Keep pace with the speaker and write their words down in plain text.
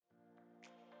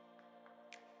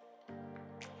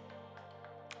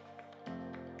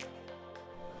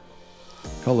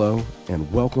Hello,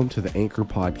 and welcome to the Anchor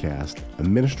Podcast, a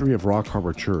ministry of Rock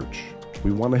Harbor Church.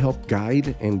 We want to help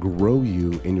guide and grow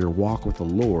you in your walk with the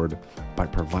Lord by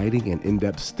providing an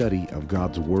in-depth study of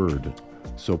God's Word.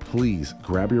 So please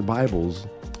grab your Bibles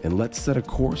and let's set a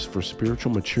course for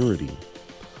spiritual maturity.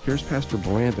 Here's Pastor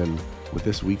Brandon with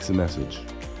this week's message.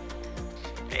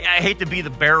 I hate to be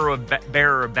the bearer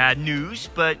of bad news,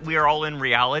 but we are all in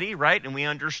reality, right? And we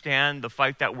understand the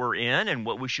fight that we're in and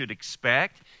what we should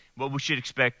expect. What we should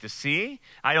expect to see.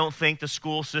 I don't think the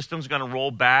school system's going to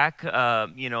roll back,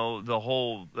 the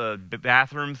whole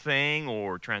bathroom thing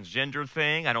or transgender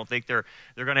thing. I don't think they're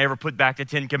going to ever put back the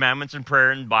Ten Commandments and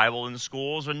prayer and Bible in the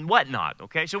schools and whatnot.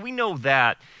 Okay, so we know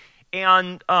that,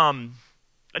 and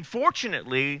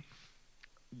unfortunately,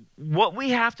 what we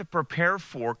have to prepare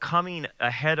for coming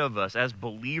ahead of us as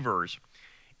believers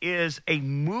is a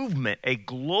movement, a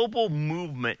global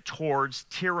movement towards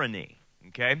tyranny.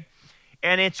 Okay.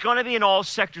 And it's going to be in all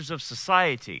sectors of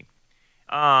society,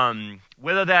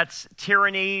 whether that's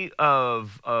tyranny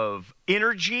of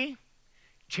energy,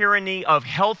 tyranny of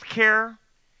healthcare,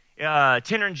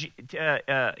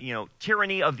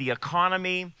 tyranny of the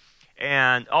economy,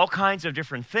 and all kinds of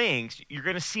different things. You're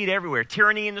going to see it everywhere.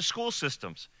 Tyranny in the school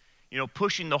systems,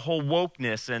 pushing the whole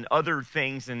wokeness and other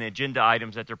things and agenda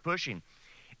items that they're pushing.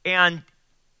 And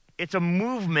it's a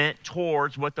movement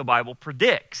towards what the Bible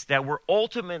predicts, that we're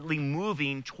ultimately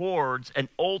moving towards an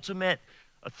ultimate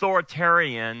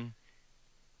authoritarian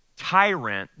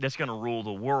tyrant that's going to rule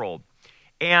the world.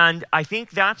 And I think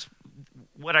that's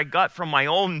what I got from my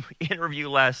own interview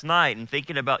last night and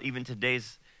thinking about even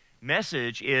today's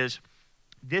message is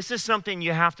this is something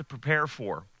you have to prepare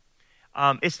for.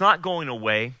 It's not going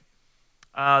away.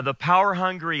 The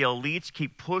power-hungry elites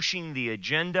keep pushing the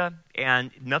agenda,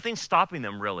 and nothing's stopping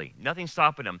them, really. Nothing's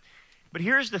stopping them. But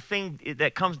here's the thing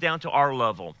that comes down to our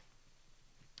level.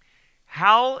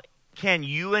 How can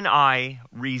you and I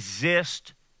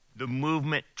resist the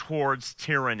movement towards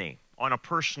tyranny on a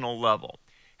personal level?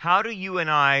 How do you and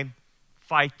I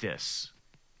fight this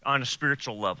on a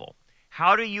spiritual level?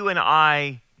 How do you and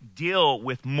I deal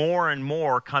with more and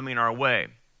more coming our way?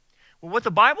 Well, what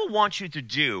the Bible wants you to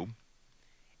do,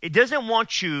 it doesn't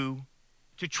want you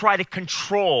to try to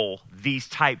control these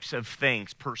types of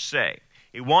things per se.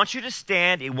 It wants you to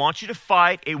stand. It wants you to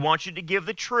fight. It wants you to give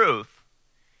the truth.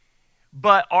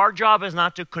 But our job is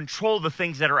not to control the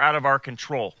things that are out of our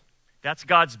control. That's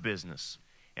God's business.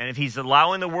 And if He's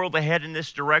allowing the world to head in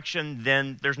this direction,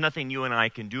 then there's nothing you and I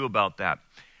can do about that.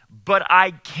 But I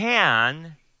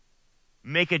can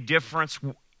make a difference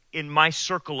in my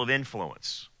circle of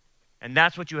influence. And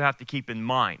that's what you have to keep in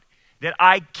mind. That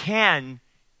I can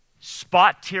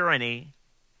spot tyranny,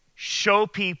 show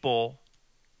people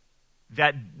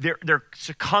that they're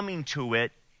succumbing to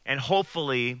it, and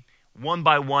hopefully, one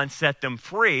by one, set them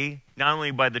free, not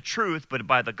only by the truth, but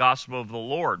by the gospel of the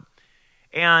Lord.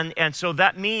 And so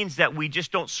that means that we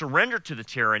just don't surrender to the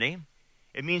tyranny.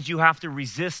 It means you have to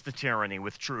resist the tyranny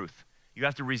with truth. You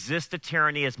have to resist the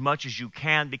tyranny as much as you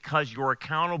can because you're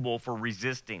accountable for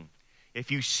resisting. If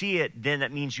you see it, then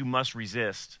that means you must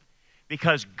resist.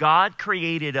 Because God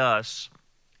created us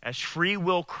as free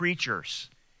will creatures,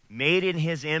 made in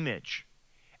His image.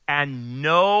 And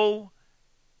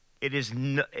there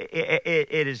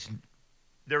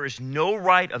is no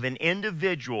right of an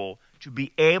individual to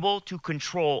be able to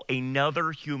control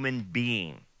another human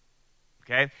being.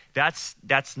 Okay? That's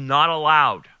not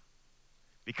allowed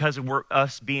because we're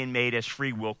us being made as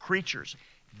free will creatures.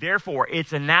 Therefore,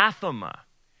 it's anathema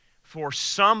for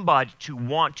somebody to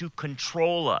want to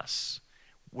control us,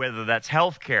 whether that's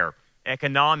healthcare,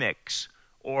 economics,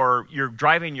 or you're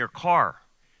driving your car.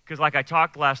 Because like I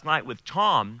talked last night with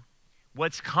Tom,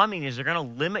 what's coming is they're going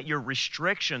to limit your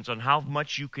restrictions on how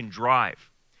much you can drive.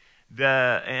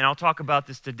 And I'll talk about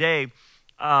this today.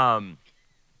 They're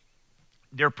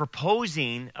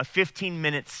proposing a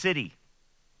 15-minute city.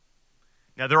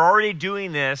 Now, they're already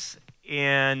doing this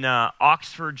in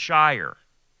Oxfordshire.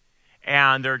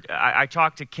 And I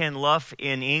talked to Ken Luff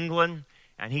in England,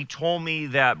 and he told me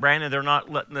that, Brandon, they're not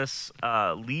letting us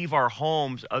leave our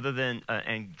homes other than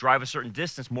and drive a certain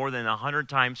distance more than 100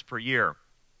 times per year.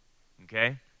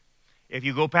 Okay? If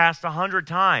you go past 100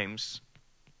 times,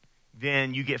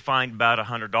 then you get fined about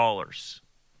 $100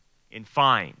 in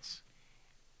fines.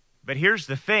 But here's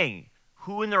the thing.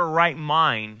 Who in their right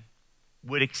mind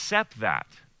would accept that,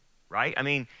 right? I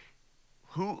mean,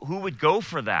 who would go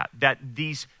for that? That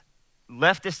these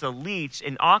leftist elites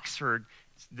in Oxford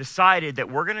decided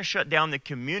that we're going to shut down the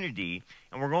community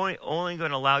and we're only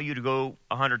going to allow you to go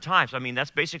 100 times. I mean, that's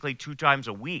basically 2 times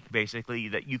a week, basically,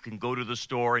 that you can go to the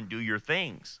store and do your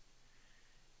things.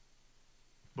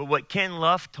 But what Ken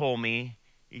Luff told me,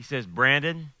 he says,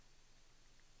 Brandon,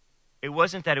 it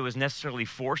wasn't that it was necessarily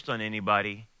forced on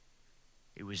anybody.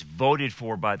 It was voted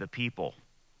for by the people.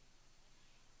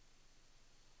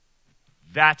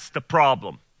 That's the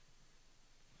problem.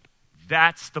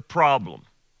 That's the problem.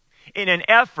 In an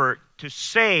effort to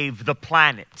save the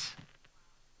planet.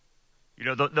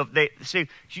 You know,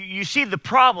 you see the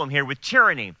problem here with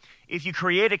tyranny. If you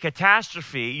create a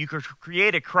catastrophe, you could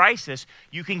create a crisis,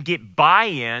 you can get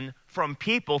buy-in from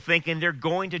people thinking they're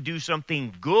going to do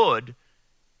something good,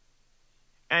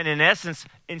 and in essence,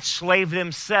 enslave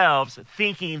themselves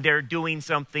thinking they're doing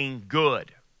something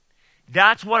good.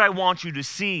 That's what I want you to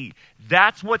see.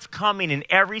 That's what's coming in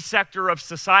every sector of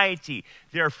society.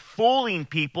 They're fooling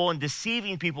people and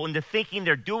deceiving people into thinking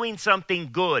they're doing something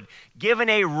good, giving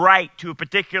a right to a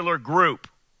particular group,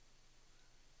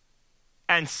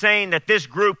 and saying that this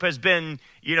group has been,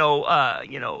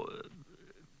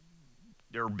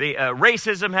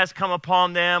 racism has come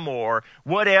upon them, or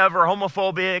whatever,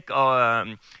 homophobic,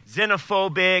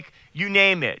 xenophobic, you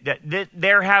name it. That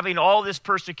they're having all this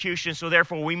persecution, so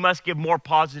therefore we must give more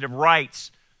positive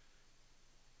rights.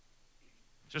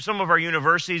 So some of our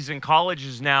universities and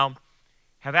colleges now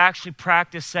have actually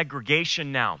practiced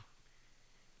segregation now.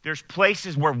 There's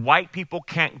places where white people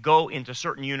can't go into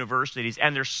certain universities,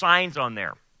 and there's signs on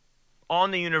there, on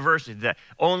the university, that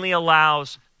only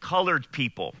allows colored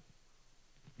people.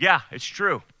 Yeah, it's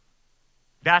true.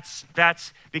 That's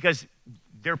because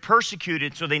they're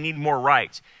persecuted, so they need more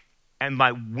rights. And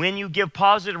when you give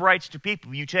positive rights to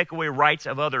people, you take away rights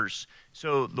of others.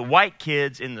 So the white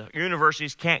kids in the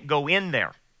universities can't go in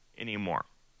there anymore.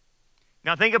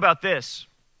 Now think about this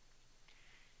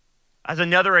as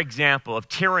another example of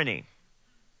tyranny.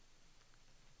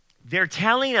 They're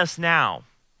telling us now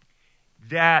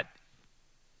that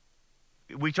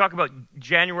we talk about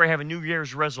January having New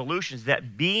Year's resolutions,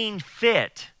 that being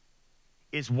fit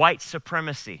is white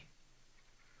supremacy.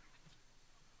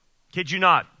 Kid you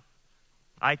not.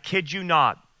 I kid you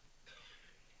not.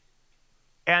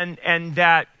 And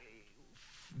that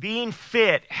being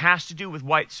fit has to do with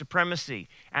white supremacy,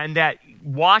 and that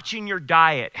watching your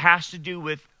diet has to do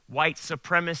with white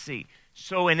supremacy.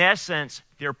 So in essence,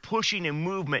 they're pushing a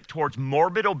movement towards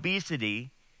morbid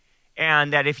obesity,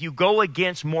 and that if you go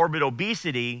against morbid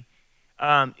obesity,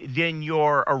 then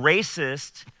you're a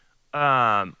racist,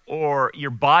 or you're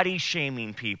body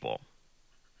shaming people.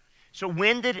 So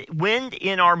when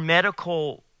in our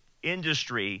medical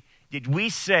industry did we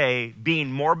say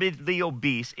being morbidly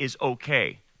obese is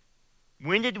okay?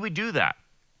 When did we do that?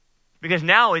 Because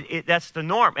now that's the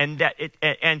norm,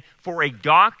 and for a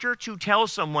doctor to tell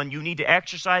someone you need to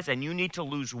exercise and you need to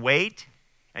lose weight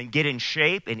and get in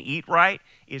shape and eat right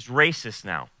is racist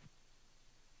now.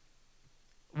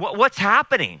 What's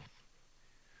happening?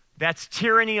 That's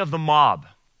tyranny of the mob.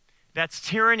 That's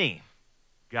tyranny,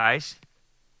 guys.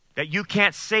 That you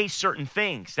can't say certain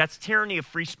things. That's tyranny of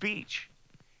free speech.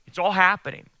 It's all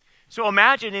happening. So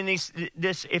imagine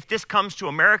if this comes to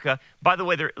America. By the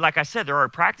way, like I said, they're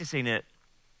already practicing it.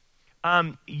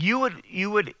 You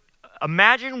would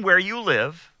imagine where you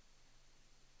live,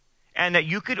 and that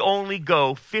you could only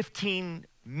go 15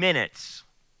 minutes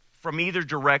from either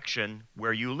direction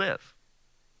where you live.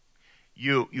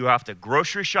 You have to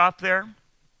grocery shop there.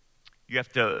 You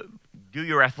have to do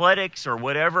your athletics or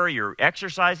whatever. You're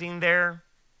exercising there.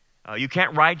 You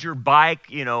can't ride your bike,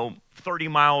 30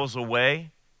 miles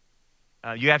away.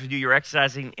 You have to do your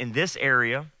exercising in this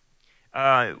area.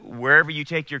 Wherever you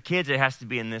take your kids, it has to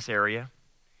be in this area.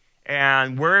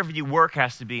 And wherever you work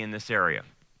has to be in this area.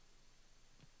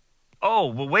 Oh,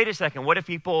 well, wait a second. What if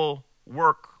people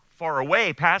work far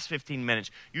away, past 15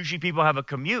 minutes? Usually people have a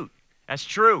commute. That's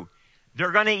true.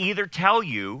 They're going to either tell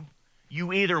you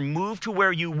either move to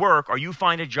where you work or you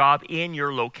find a job in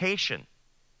your location.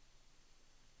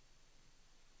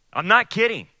 I'm not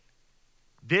kidding.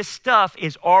 This stuff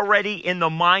is already in the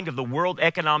mind of the World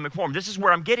Economic Forum. This is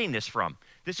where I'm getting this from.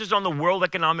 This is on the World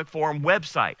Economic Forum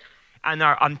website. And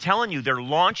I'm telling you, they're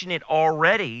launching it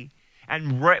already.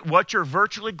 And what you're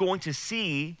virtually going to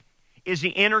see is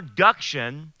the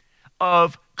introduction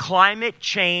of climate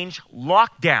change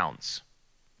lockdowns.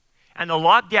 And the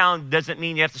lockdown doesn't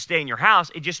mean you have to stay in your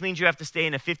house. It just means you have to stay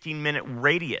in a 15-minute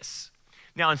radius.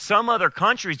 Now, in some other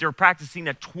countries, they're practicing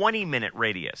a 20-minute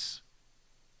radius.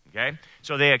 Okay?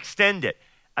 So they extend it.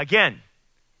 Again,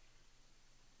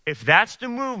 if that's the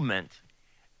movement,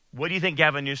 what do you think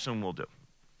Gavin Newsom will do?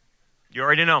 You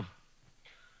already know.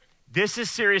 This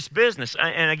is serious business.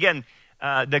 And again,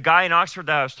 the guy in Oxford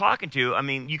that I was talking to,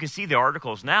 you can see the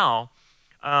articles now.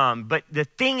 But the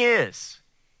thing is,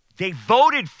 they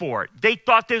voted for it. They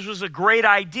thought this was a great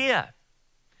idea.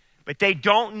 but they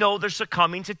don't know they're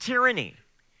succumbing to tyranny.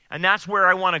 And that's where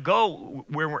I want to go,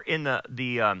 where we're in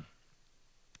the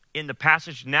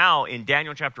passage now in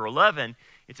Daniel chapter 11.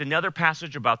 It's another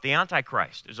passage about the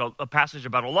Antichrist. There's a passage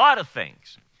about a lot of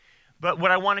things. But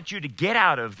what I wanted you to get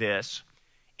out of this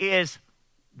is,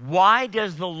 why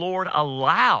does the Lord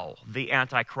allow the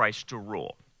Antichrist to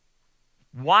rule?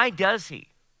 Why does he?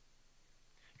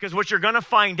 Because what you're going to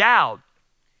find out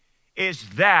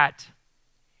is that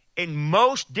in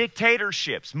most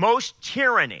dictatorships, most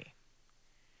tyranny,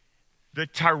 the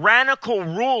tyrannical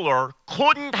ruler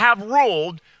couldn't have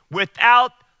ruled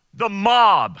without the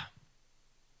mob.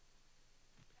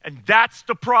 And that's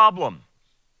the problem.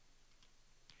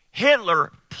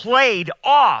 Hitler played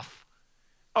off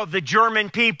of the German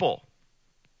people.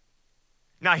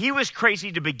 Now, he was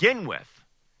crazy to begin with,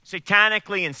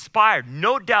 satanically inspired,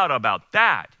 no doubt about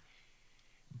that.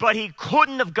 But he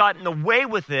couldn't have gotten away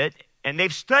with it, and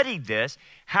they've studied this,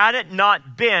 had it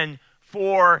not been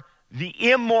for the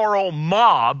immoral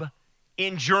mob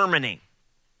in Germany.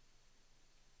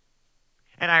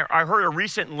 And I heard a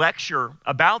recent lecture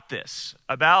about this,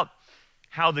 about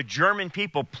how the German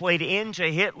people played into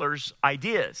Hitler's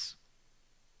ideas.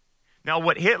 Now,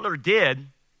 what Hitler did,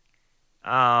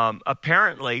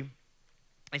 apparently,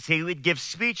 is he would give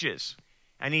speeches,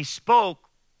 and he spoke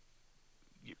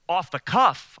off the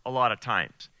cuff a lot of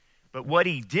times. But what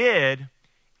he did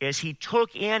is he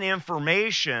took in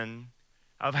information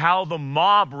of how the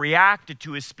mob reacted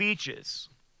to his speeches.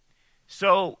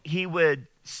 So he would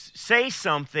say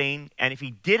something, and if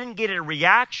he didn't get a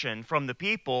reaction from the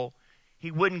people, he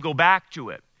wouldn't go back to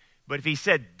it. But if he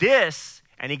said this,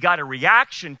 and he got a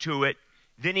reaction to it,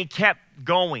 then he kept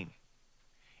going.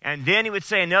 And then he would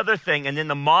say another thing, and then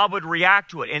the mob would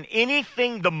react to it. And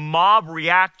anything the mob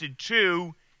reacted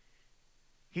to,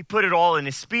 he put it all in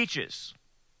his speeches.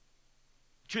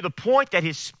 To the point that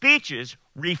his speeches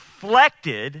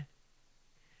reflected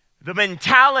the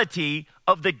mentality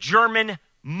of the German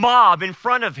mob in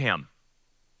front of him.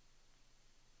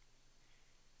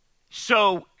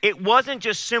 So it wasn't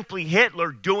just simply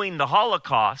Hitler doing the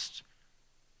Holocaust.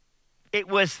 It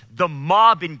was the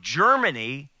mob in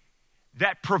Germany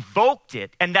that provoked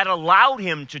it and that allowed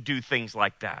him to do things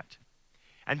like that.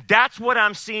 And that's what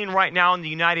I'm seeing right now in the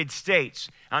United States.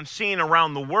 I'm seeing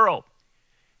around the world.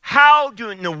 How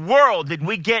in the world did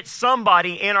we get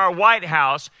somebody in our White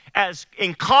House as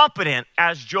incompetent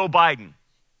as Joe Biden?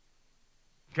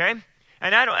 Okay?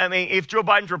 And I mean, if Joe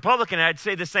Biden's Republican, I'd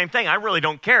say the same thing. I really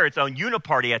don't care. It's a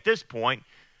uniparty at this point.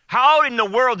 How in the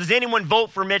world does anyone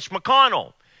vote for Mitch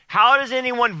McConnell? How does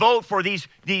anyone vote for these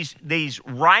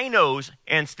rhinos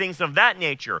and things of that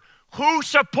nature? Who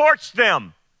supports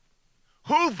them?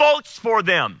 Who votes for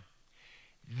them?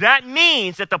 That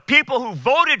means that the people who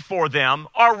voted for them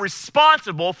are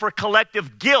responsible for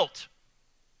collective guilt.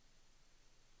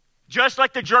 Just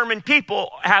like the German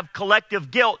people have collective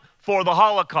guilt for the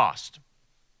Holocaust.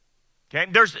 Okay?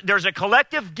 There's a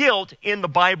collective guilt in the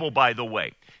Bible, by the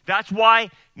way. That's why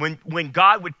when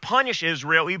God would punish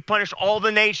Israel, he would punish all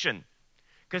the nation,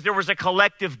 because there was a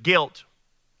collective guilt.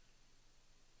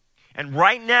 And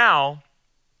right now,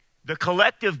 the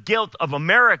collective guilt of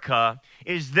America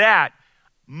is that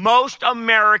most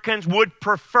Americans would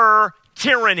prefer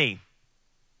tyranny.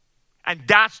 And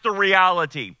that's the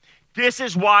reality. This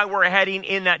is why we're heading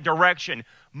in that direction.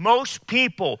 Most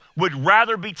people would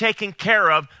rather be taken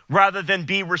care of rather than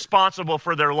be responsible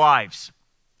for their lives.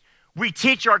 We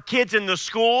teach our kids in the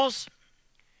schools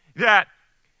that,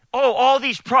 all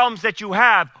these problems that you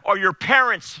have are your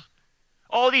parents.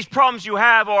 All these problems you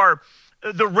have are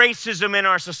the racism in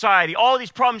our society. All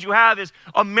these problems you have is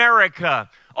America.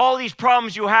 All these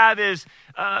problems you have is,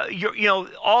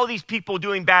 all these people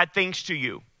doing bad things to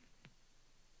you.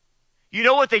 You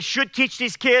know what they should teach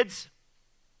these kids?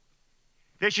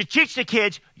 They should teach the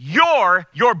kids, you're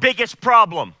your biggest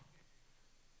problem.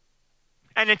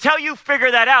 And until you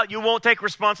figure that out, you won't take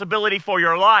responsibility for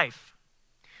your life.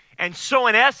 And so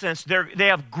in essence, they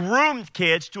have groomed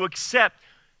kids to accept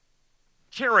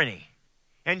tyranny.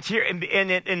 And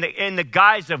in the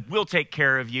guise of, we'll take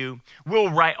care of you. We'll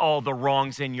right all the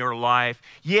wrongs in your life.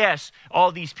 Yes,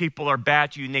 all these people are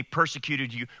bad to you and they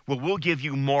persecuted you. Well, we'll give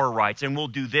you more rights and we'll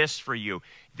do this for you.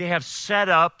 They have set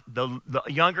up the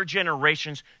younger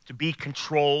generations to be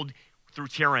controlled through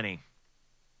tyranny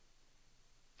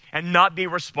and not be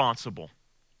responsible.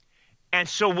 And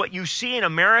so what you see in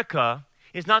America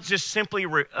is not just simply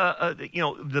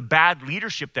the bad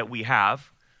leadership that we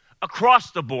have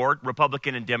across the board,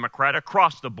 Republican and Democrat,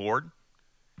 across the board.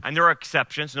 And there are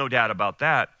exceptions, no doubt about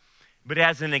that. But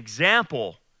as an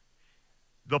example,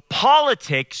 the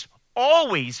politics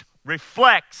always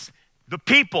reflects The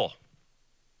people.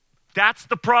 That's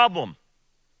the problem.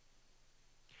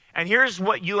 And here's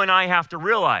what you and I have to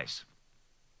realize.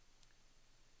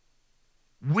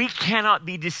 We cannot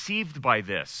be deceived by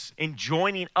this in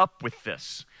joining up with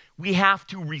this. We have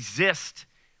to resist.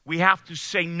 We have to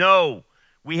say no.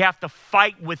 We have to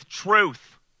fight with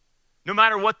truth, no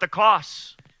matter what the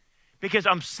costs. Because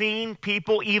I'm seeing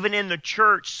people, even in the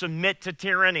church, submit to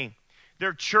tyranny.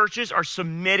 Their churches are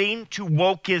submitting to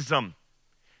wokeism.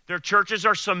 Their churches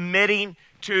are submitting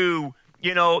to,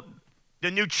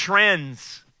 the new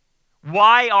trends.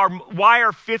 Why are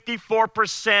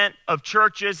 54% of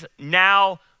churches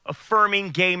now affirming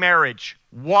gay marriage?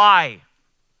 Why?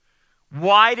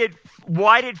 Why did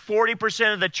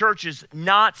 40% of the churches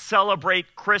not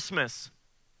celebrate Christmas?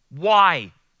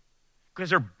 Why? Because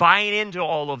they're buying into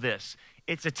all of this.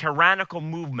 It's a tyrannical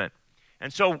movement.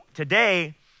 And so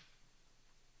today,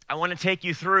 I want to take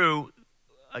you through,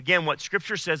 again, what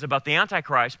Scripture says about the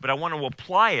Antichrist, but I want to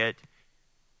apply it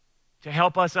to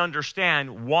help us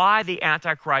understand why the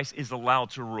Antichrist is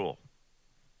allowed to rule.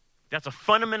 That's a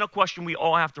fundamental question we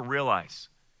all have to realize.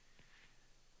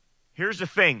 Here's the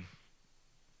thing.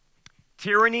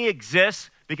 Tyranny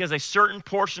exists because a certain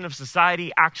portion of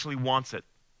society actually wants it.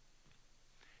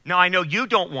 Now, I know you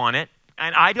don't want it,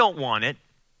 and I don't want it,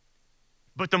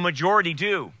 but the majority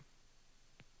do,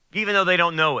 even though they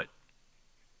don't know it.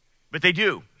 But they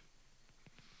do.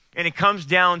 And it comes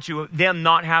down to them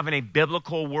not having a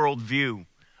biblical worldview,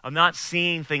 of not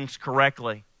seeing things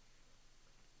correctly.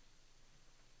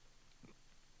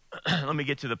 Let me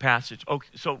get to the passage. Okay,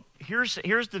 so here's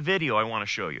the video I want to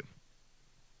show you.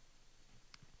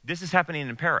 This is happening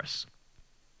in Paris,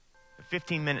 a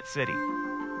 15-minute city.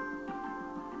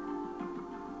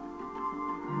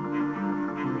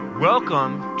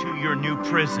 Welcome to your new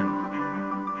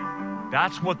prison.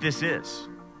 That's what this is.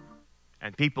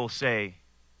 And people say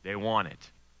they want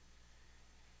it.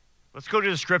 Let's go to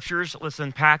the scriptures. Let's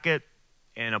unpack it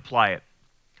and apply it.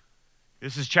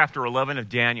 This is chapter 11 of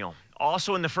Daniel.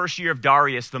 Also in the first year of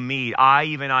Darius the Mede,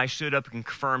 I stood up and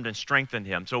confirmed and strengthened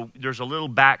him. So there's a little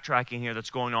backtracking here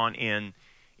that's going on in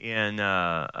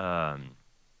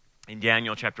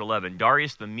Daniel chapter 11.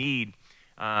 Darius the Mede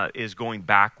is going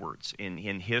backwards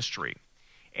in history.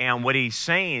 And what he's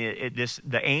saying,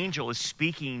 the angel is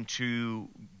speaking to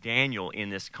Daniel in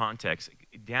this context.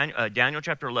 Daniel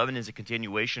chapter 11 is a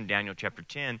continuation of Daniel chapter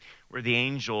 10, where the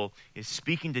angel is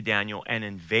speaking to Daniel and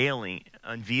unveiling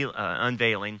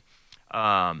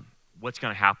what's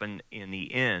going to happen in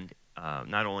the end,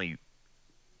 not only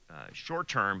short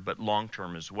term, but long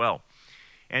term as well.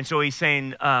 And so he's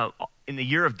saying, in the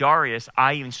year of Darius,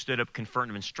 I even stood up,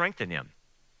 confirmed him, and strengthened him.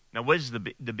 Now, what is the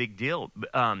big deal?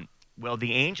 Well,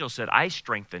 the angel said, I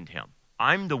strengthened him.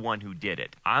 I'm the one who did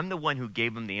it. I'm the one who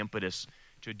gave him the impetus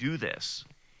to do this.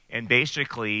 And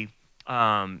basically,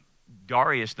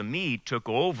 Darius the Mede took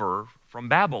over from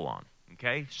Babylon.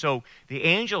 Okay? So the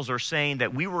angels are saying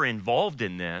that we were involved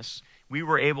in this. We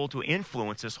were able to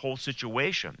influence this whole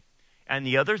situation. And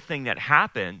the other thing that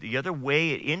happened, the other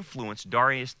way it influenced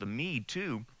Darius the Mede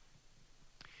too,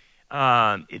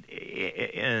 and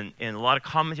a lot of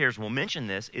commentators will mention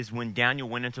this, is when Daniel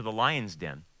went into the lion's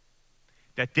den.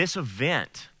 That this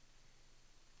event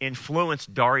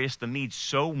influenced Darius the Mede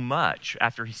so much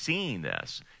after seeing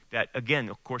this, that again,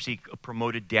 of course, he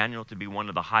promoted Daniel to be one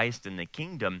of the highest in the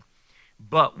kingdom.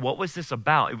 But what was this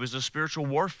about? It was a spiritual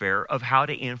warfare of how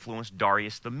to influence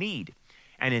Darius the Mede.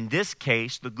 And in this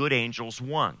case, the good angels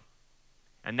won.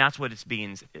 And that's what it's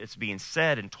being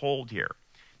said and told here.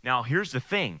 Now, here's the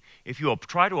thing. If you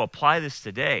try to apply this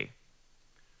today,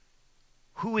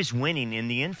 who is winning in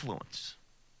the influence?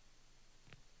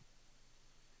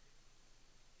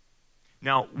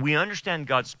 Now, we understand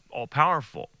God's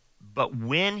all-powerful, but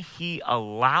when he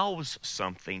allows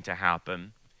something to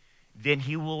happen, then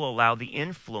he will allow the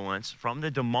influence from the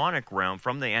demonic realm,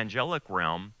 from the angelic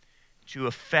realm, to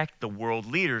affect the world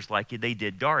leaders like they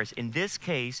did Darius. In this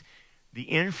case, the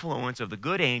influence of the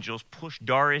good angels pushed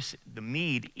Darius the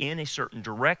Mede in a certain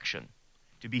direction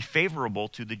to be favorable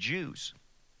to the Jews.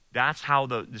 That's how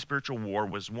the spiritual war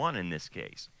was won in this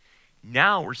case.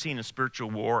 Now we're seeing a spiritual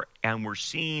war, and we're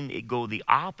seeing it go the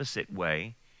opposite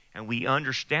way, and we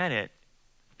understand it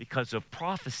because of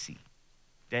prophecy,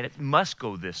 that it must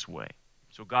go this way.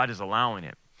 So God is allowing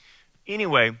it.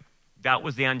 Anyway, that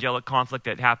was the angelic conflict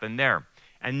that happened there.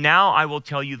 And now I will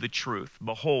tell you the truth.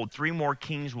 Behold, 3 more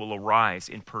kings will arise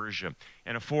in Persia,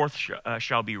 and a fourth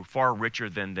shall be far richer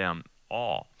than them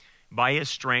all. By his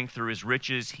strength, through his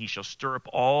riches, he shall stir up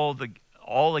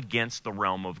all against the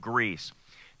realm of Greece.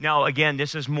 Now, again,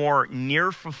 this is more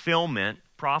near fulfillment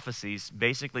prophecies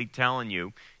basically telling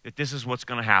you that this is what's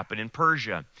going to happen in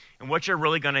Persia. And what's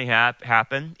really going to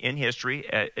happen in history,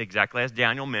 exactly as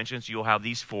Daniel mentions, you'll have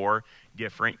these 4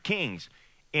 different kings,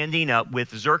 ending up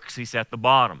with Xerxes at the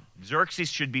bottom.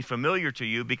 Xerxes should be familiar to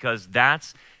you because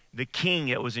that's the king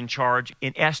that was in charge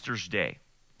in Esther's day,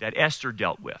 that Esther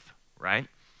dealt with, right?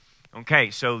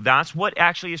 Okay, so that's what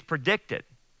actually is predicted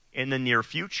in the near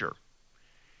future.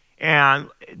 And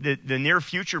the near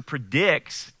future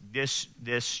predicts this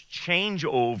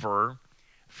changeover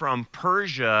from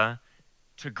Persia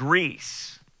to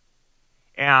Greece.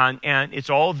 And it's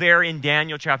all there in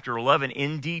Daniel chapter 11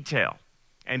 in detail.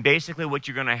 And basically what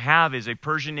you're going to have is a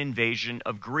Persian invasion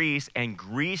of Greece, and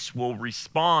Greece will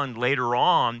respond later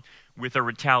on with a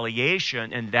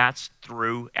retaliation, and that's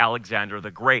through Alexander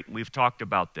the Great. We've talked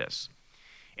about this.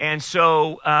 And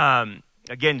so,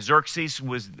 again, Xerxes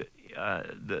was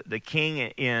the king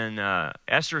in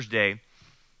Esther's day.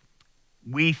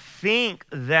 We think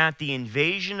that the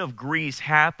invasion of Greece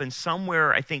happened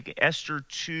somewhere, I think, Esther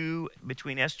 2,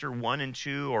 between Esther 1 and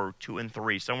 2, or 2 and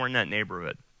 3, somewhere in that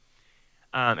neighborhood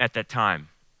at that time.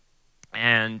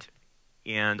 And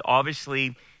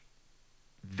obviously,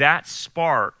 that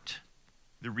sparked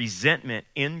the resentment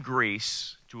in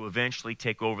Greece to eventually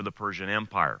take over the Persian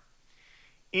Empire.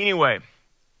 Anyway,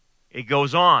 it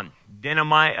goes on. Then a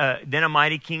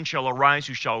mighty king shall arise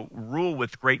who shall rule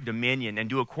with great dominion and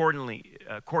do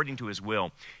according to his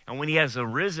will. And when he has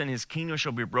arisen, his kingdom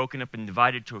shall be broken up and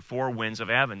divided to 4 winds of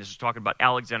heaven. This is talking about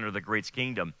Alexander the Great's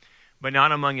kingdom. But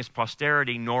not among his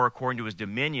posterity, nor according to his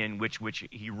dominion, which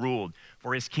he ruled.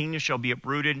 For his kingdom shall be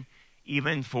uprooted,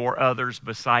 even for others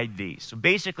beside these. So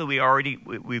basically,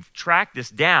 we've tracked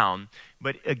this down,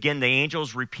 but again, the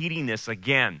angel's repeating this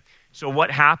again. So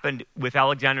what happened with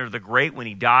Alexander the Great when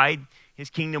he died? His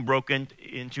kingdom broke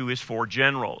into his 4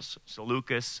 generals,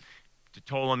 Seleucus,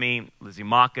 Ptolemy,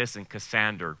 Lysimachus, and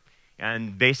Cassander.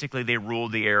 And basically, they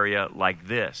ruled the area like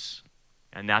this.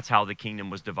 And that's how the kingdom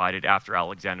was divided after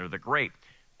Alexander the Great,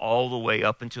 all the way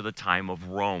up into the time of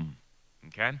Rome.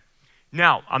 Okay?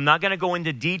 Now, I'm not going to go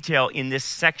into detail in this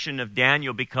section of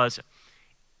Daniel because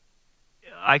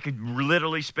I could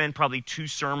literally spend probably 2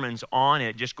 sermons on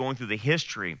it, just going through the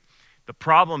history. The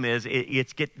problem is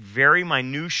it's get very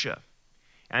minutia.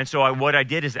 And so what I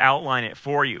did is outline it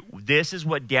for you. This is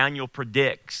what Daniel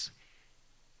predicts.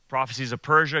 Prophecies of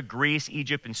Persia, Greece,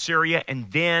 Egypt, and Syria.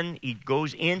 And then he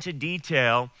goes into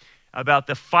detail about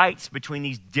the fights between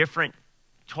these different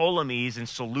Ptolemies and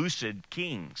Seleucid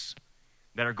kings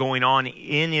that are going on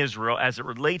in Israel as it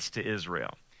relates to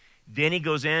Israel. Then he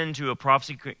goes into a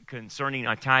prophecy concerning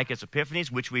Antiochus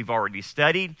Epiphanes, which we've already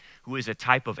studied, who is a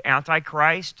type of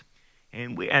Antichrist.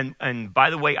 And by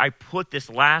the way, I put this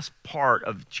last part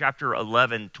of chapter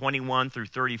 11, 21 through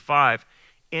 35,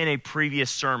 in a previous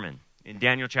sermon. In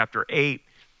Daniel chapter 8,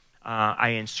 I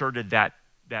inserted that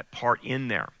part in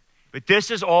there. But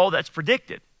this is all that's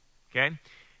predicted, okay?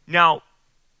 Now,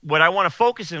 what I want to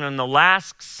focus in on the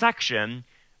last section,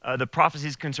 the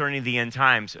prophecies concerning the end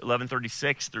times,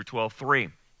 11:36 through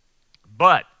 12:3.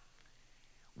 But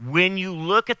when you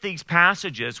look at these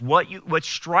passages, what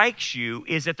strikes you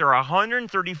is that there are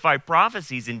 135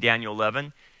 prophecies in Daniel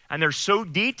 11, and they're so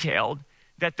detailed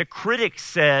that the critics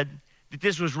said that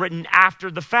this was written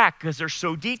after the fact because they're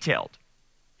so detailed.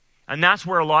 And that's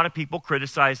where a lot of people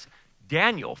criticize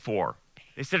Daniel for.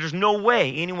 They said there's no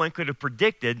way anyone could have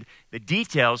predicted the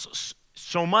details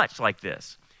so much like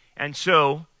this. And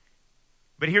so,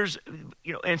 but here's,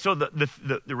 and so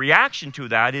the reaction to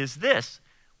that is this.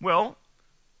 Well,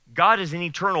 God is an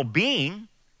eternal being.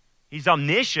 He's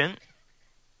omniscient.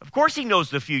 Of course he knows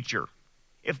the future.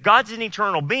 If God's an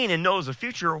eternal being and knows the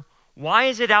future, why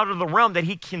is it out of the realm that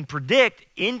he can predict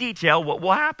in detail what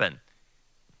will happen?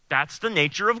 That's the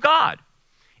nature of God.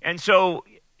 And so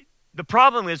the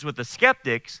problem is with the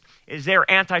skeptics is they're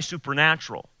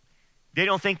anti-supernatural. They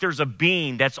don't think there's a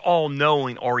being that's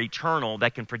all-knowing or eternal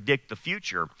that can predict the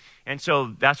future. And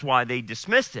so that's why they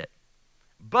dismissed it.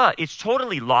 But it's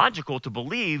totally logical to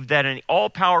believe that an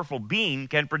all-powerful being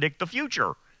can predict the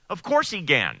future. Of course he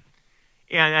can.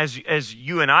 And as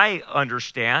you and I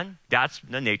understand, that's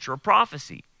the nature of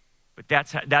prophecy. But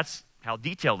that's how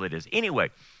detailed it is.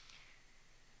 Anyway,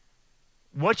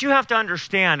 what you have to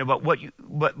understand about what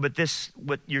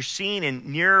you're seeing in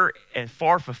near and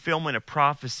far fulfillment of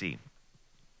prophecy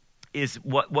is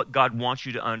what God wants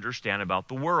you to understand about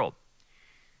the world.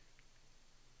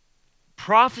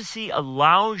 Prophecy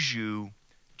allows you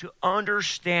to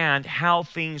understand how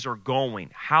things are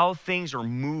going, how things are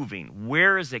moving,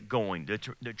 where is it going,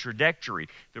 the trajectory,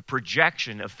 the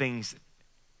projection of things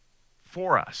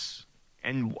for us,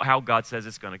 and how God says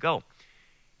it's going to go.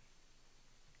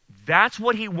 That's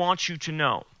what he wants you to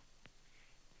know.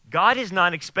 God is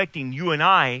not expecting you and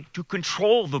I to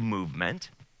control the movement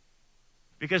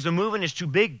because the movement is too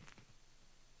big.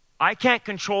 I can't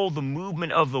control the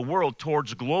movement of the world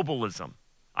towards globalism.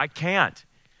 I can't.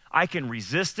 I can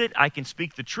resist it. I can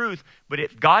speak the truth. But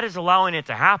if God is allowing it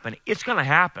to happen, it's going to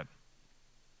happen.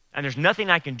 And there's nothing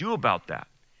I can do about that.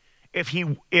 If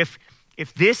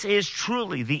this is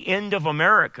truly the end of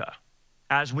America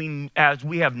as we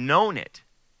have known it,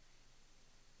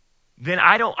 then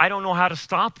I don't know how to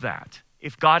stop that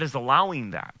if God is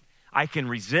allowing that. I can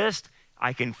resist,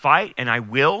 I can fight, and I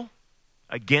will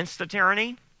against the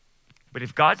tyranny. But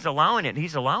if God's allowing it,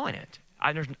 he's allowing it.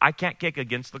 I can't kick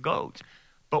against the goads.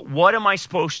 But what am I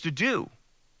supposed to do?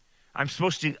 I'm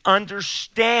supposed to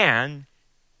understand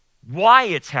why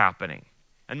it's happening.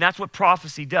 And that's what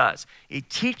prophecy does. It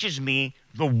teaches me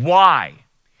the why.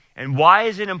 And why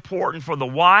is it important for the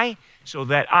why? So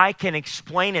that I can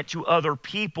explain it to other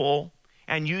people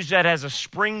and use that as a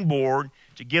springboard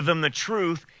to give them the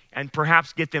truth and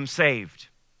perhaps get them saved.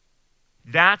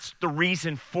 That's the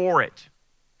reason for it.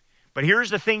 But here's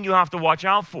the thing you have to watch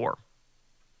out for.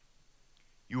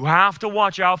 You have to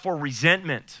watch out for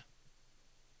resentment.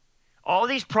 All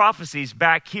these prophecies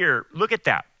back here, look at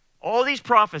that. All these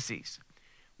prophecies,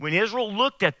 when Israel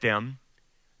looked at them,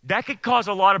 that could cause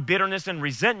a lot of bitterness and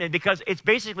resentment because it's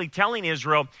basically telling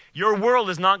Israel, your world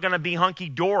is not going to be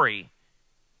hunky-dory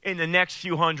in the next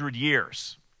few hundred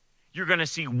years. You're going to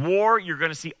see war. You're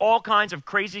going to see all kinds of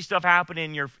crazy stuff happen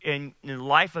in the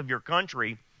life of your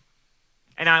country.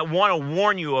 And I want to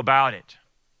warn you about it.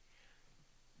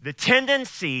 The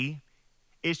tendency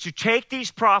is to take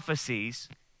these prophecies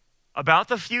about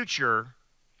the future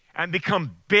and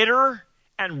become bitter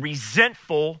and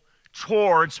resentful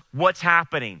towards what's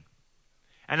happening.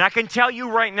 And I can tell you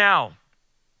right now,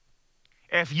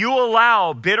 if you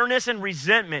allow bitterness and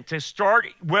resentment to start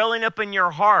welling up in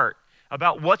your heart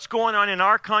about what's going on in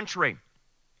our country,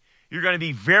 you're going to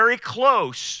be very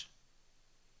close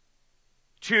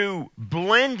to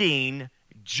blending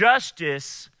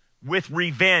justice with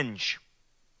revenge.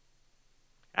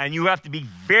 And you have to be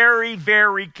very,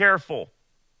 very careful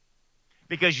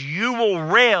because you will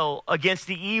rail against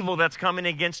the evil that's coming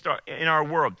in our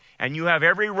world. And you have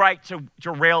every right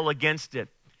to rail against it.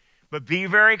 But be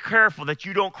very careful that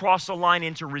you don't cross the line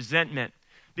into resentment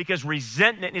because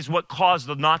resentment is what caused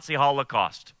the Nazi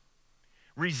Holocaust.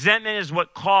 Resentment is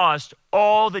what caused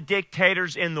all the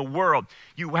dictators in the world.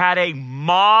 You had a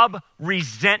mob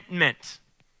resentment,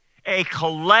 a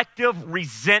collective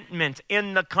resentment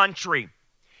in the country.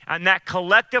 And that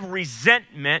collective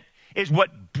resentment is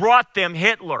what brought them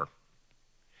Hitler.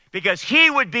 Because he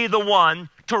would be the one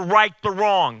to right the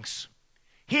wrongs.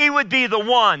 He would be the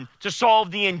one to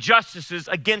solve the injustices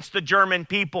against the German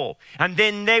people. And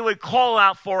then they would call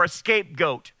out for a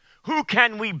scapegoat. Who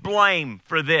can we blame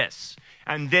for this?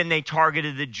 And then they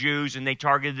targeted the Jews and they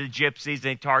targeted the gypsies and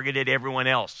they targeted everyone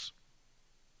else.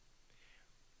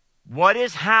 What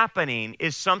is happening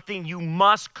is something you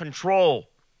must control.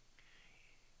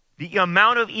 The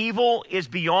amount of evil is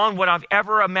beyond what I've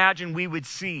ever imagined we would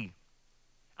see.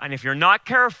 And if you're not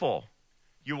careful,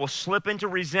 you will slip into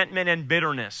resentment and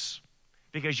bitterness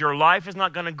because your life is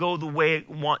not going to go the way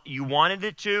you wanted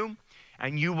it to,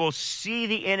 and you will see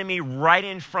the enemy right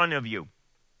in front of you.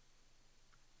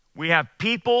 We have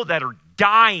people that are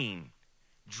dying,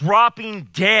 dropping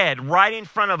dead right in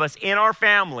front of us in our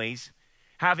families,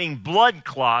 having blood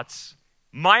clots,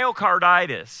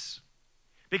 myocarditis,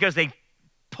 because they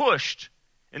pushed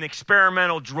an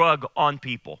experimental drug on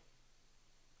people.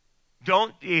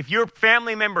 If your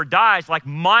family member dies like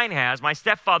mine has, my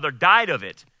stepfather died of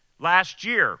it last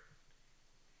year,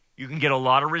 you can get a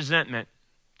lot of resentment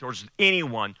towards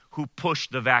anyone who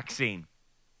pushed the vaccine.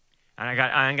 And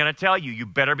I'm going to tell you, you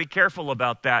better be careful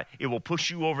about that. It will push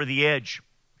you over the edge.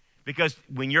 Because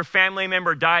when your family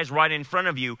member dies right in front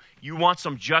of you, you want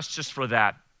some justice for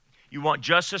that. You want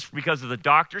justice because of the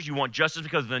doctors. You want justice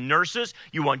because of the nurses.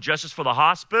 You want justice for the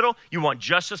hospital. You want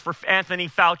justice for Anthony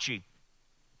Fauci.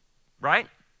 Right?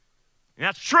 And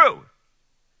that's true.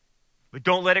 But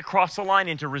don't let it cross the line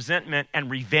into resentment and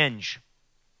revenge.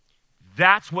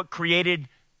 That's what created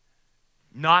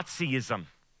Nazism.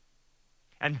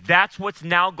 And that's what's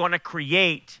now going to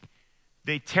create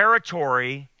the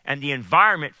territory and the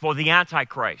environment for the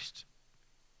Antichrist,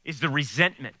 is the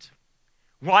resentment.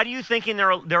 Why do you think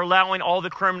they're allowing all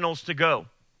the criminals to go?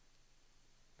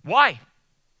 Why?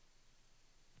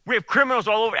 We have criminals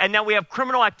all over, and now we have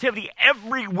criminal activity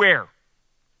everywhere.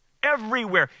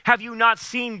 Everywhere. Have you not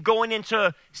seen going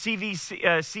into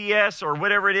CVS or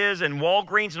whatever it is, and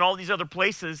Walgreens and all these other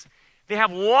places, they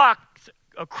have locked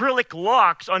acrylic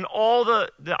locks on all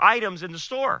the items in the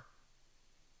store.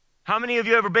 How many of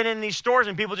you ever been in these stores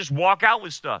and people just walk out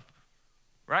with stuff,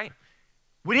 right?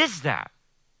 What is that?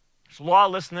 It's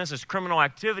lawlessness, it's criminal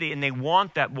activity, and they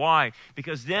want that. Why?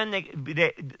 Because then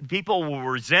people will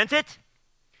resent it,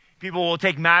 people will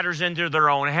take matters into their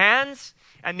own hands,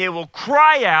 and they will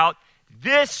cry out,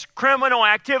 this criminal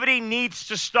activity needs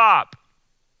to stop.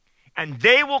 And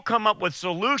they will come up with a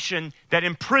solution that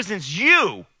imprisons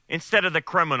you instead of the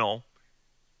criminal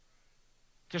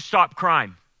to stop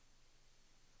crime.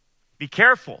 Be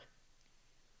careful.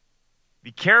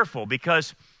 Be careful,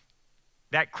 because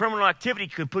that criminal activity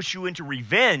could push you into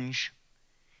revenge,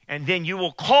 and then you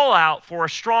will call out for a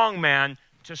strong man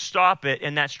to stop it,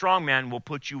 and that strong man will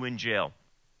put you in jail.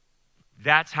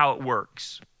 That's how it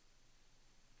works.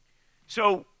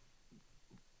 So,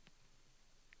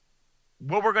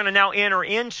 what we're going to now enter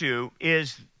into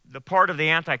is the part of the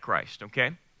Antichrist,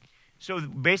 okay? So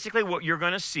basically what you're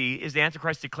going to see is the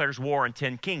Antichrist declares war on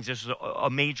 10 kings. This is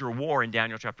a major war in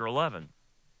Daniel chapter 11.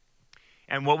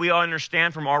 And what we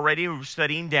understand from already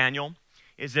studying Daniel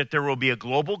is that there will be a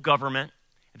global government.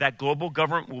 That global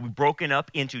government will be broken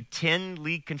up into 10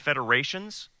 league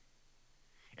confederations.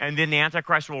 And then the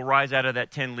Antichrist will rise out of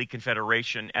that 10 league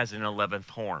confederation as an 11th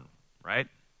horn, right?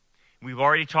 We've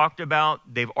already talked about,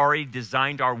 they've already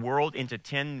designed our world into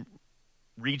 10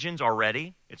 regions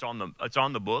already. It's on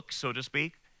the books, so to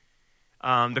speak.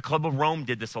 The Club of Rome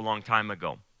did this a long time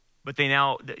ago. But they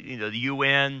now, the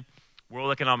UN,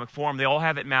 World Economic Forum, they all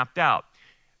have it mapped out.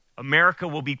 America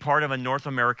will be part of a North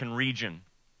American region,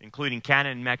 including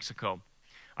Canada and Mexico.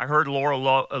 I heard Laura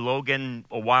Logan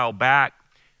a while back,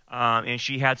 and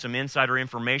she had some insider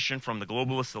information from the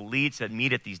globalist elites that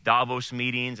meet at these Davos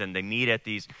meetings, and they meet at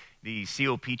the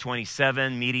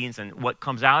COP27 meetings. And what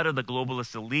comes out of the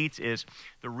globalist elites is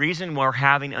the reason we're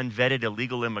having unvetted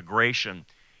illegal immigration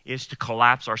is to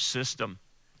collapse our system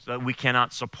so that we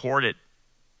cannot support it.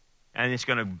 And it's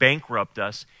going to bankrupt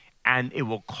us, and it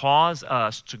will cause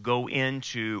us to go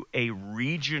into a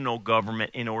regional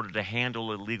government in order to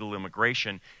handle illegal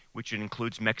immigration, which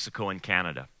includes Mexico and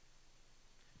Canada.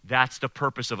 That's the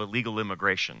purpose of illegal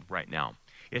immigration right now.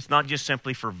 It's not just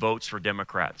simply for votes for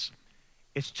Democrats.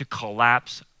 It's to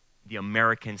collapse the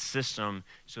American system,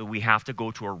 so we have to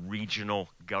go to a regional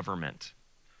government.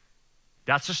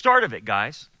 That's the start of it,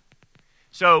 guys.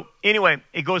 So anyway,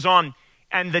 it goes on.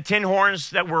 And the 10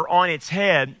 horns that were on its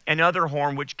head, another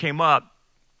horn which came up,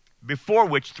 before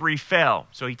which 3 fell.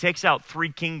 So he takes out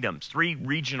 3 kingdoms, 3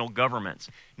 regional governments,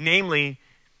 namely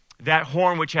that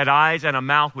horn which had eyes and a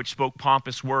mouth which spoke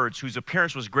pompous words, whose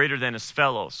appearance was greater than his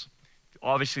fellows.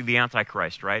 Obviously the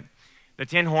Antichrist, right? The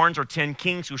 10 horns are 10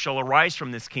 kings who shall arise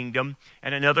from this kingdom,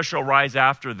 and another shall rise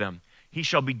after them. He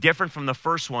shall be different from the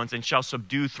first ones and shall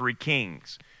subdue 3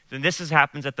 kings. Then this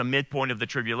happens at the midpoint of the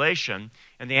tribulation,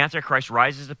 and the Antichrist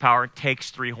rises to power, takes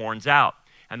 3 horns out,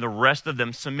 and the rest of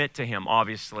them submit to him,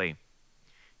 obviously.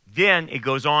 Then it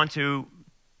goes on to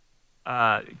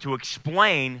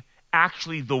explain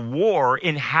actually the war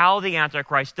in how the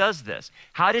Antichrist does this.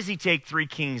 How does he take 3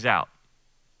 kings out?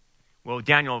 Well,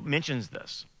 Daniel mentions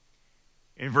this.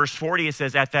 In verse 40 it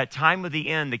says, at that time of the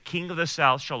end, the king of the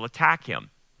south shall attack him,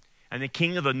 and the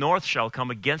king of the north shall come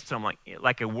against him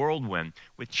like a whirlwind,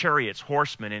 with chariots,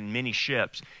 horsemen, and many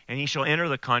ships. And he shall enter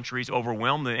the countries,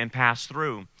 overwhelm them, and pass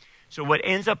through. So what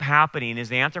ends up happening is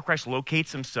the Antichrist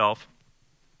locates himself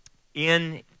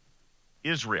in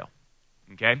Israel.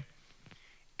 Okay?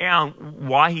 And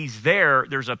while he's there,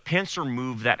 there's a pincer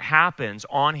move that happens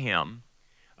on him.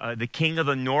 The king of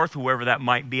the north, whoever that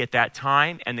might be at that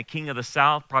time, and the king of the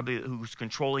south, probably who's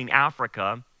controlling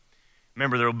Africa.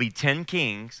 Remember, there will be 10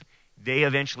 kings. They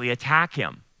eventually attack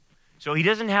him. So he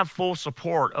doesn't have full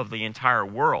support of the entire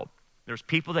world. There's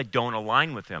people that don't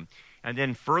align with him. And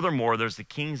then furthermore, there's the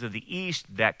kings of the east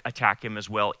that attack him as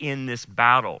well in this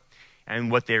battle.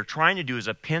 And what they're trying to do is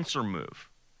a pincer move.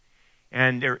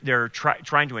 And they're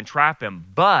trying to entrap him.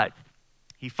 But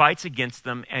he fights against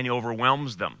them and he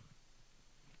overwhelms them.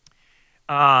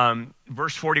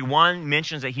 Verse 41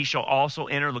 mentions that he shall also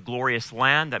enter the glorious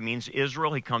land. That means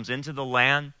Israel. He comes into the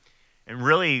land. And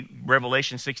really,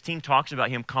 Revelation 16 talks about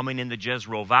him coming into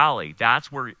Jezreel Valley.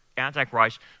 That's where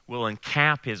Antichrist will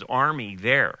encamp his army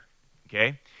there.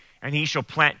 Okay? And he shall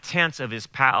plant tents of his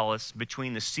palace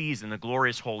between the seas and the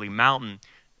glorious holy mountain,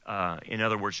 in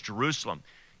other words, Jerusalem.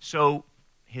 So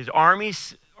his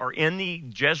armies are in the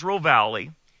Jezreel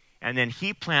Valley, and then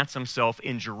he plants himself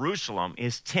in Jerusalem,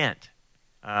 his tent,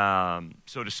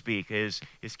 so to speak, his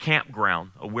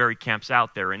campground, where he camps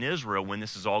out there in Israel when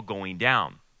this is all going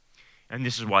down. And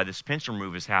this is why this pincer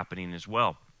move is happening as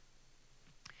well.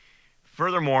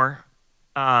 Furthermore,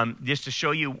 just to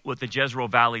show you what the Jezreel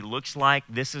Valley looks like,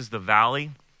 this is the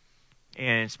valley,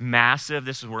 and it's massive.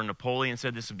 This is where Napoleon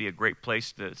said this would be a great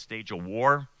place to stage a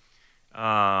war.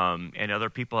 And other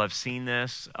people have seen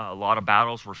this. A lot of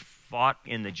battles were fought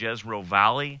in the Jezreel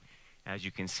Valley. As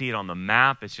you can see it on the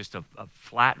map, it's just a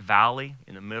flat valley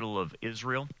in the middle of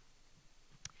Israel.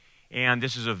 And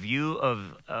this is a view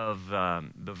of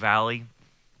the valley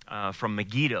from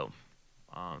Megiddo,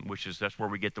 that's where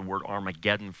we get the word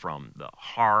Armageddon from. The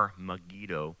Har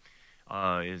Megiddo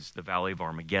is the valley of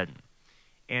Armageddon.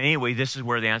 And anyway, this is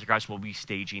where the Antichrist will be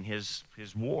staging his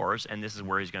wars, and this is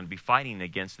where he's going to be fighting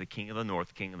against the king of the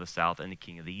north, king of the south, and the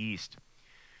king of the east.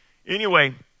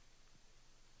 Anyway,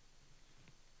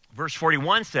 verse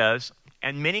 41 says,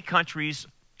 "And many countries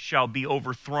shall be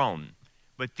overthrown,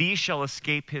 but these shall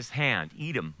escape his hand,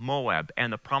 Edom, Moab,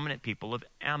 and the prominent people of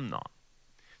Ammon."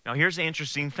 Now here's the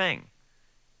interesting thing.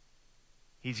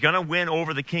 He's going to win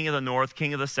over the king of the north,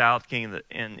 king of the south, king of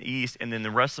the east, and then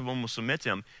the rest of them will submit to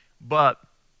him. But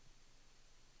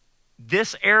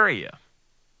this area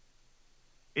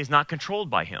is not controlled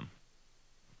by him.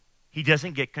 He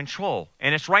doesn't get control.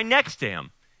 And it's right next to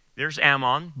him. There's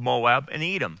Ammon, Moab, and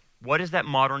Edom. What is that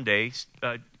modern day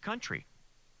country?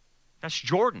 That's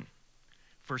Jordan.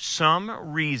 For some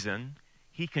reason,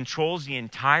 he controls the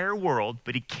entire world,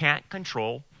 but he can't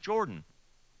control Jordan.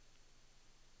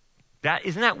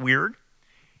 Isn't that weird?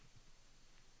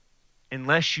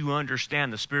 Unless you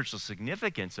understand the spiritual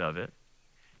significance of it,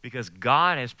 because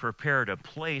God has prepared a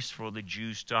place for the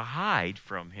Jews to hide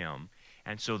from him.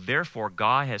 And so therefore,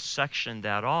 God has sectioned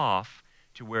that off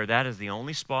to where that is the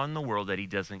only spot in the world that he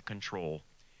doesn't control.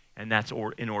 And that's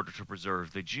in order to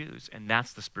preserve the Jews. And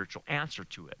that's the spiritual answer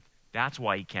to it. That's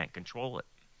why he can't control it.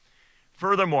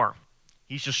 Furthermore,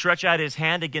 he shall stretch out his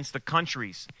hand against the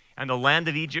countries, and the land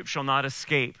of Egypt shall not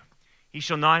escape. He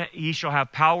shall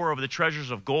have power over the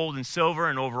treasures of gold and silver,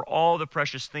 and over all the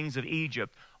precious things of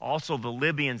Egypt. Also the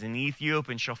Libyans and the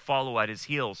Ethiopians shall follow at his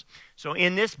heels. So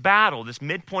in this battle, this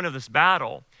midpoint of this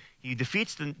battle, he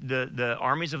defeats the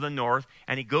armies of the north,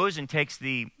 and he goes and takes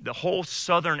the whole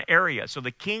southern area. So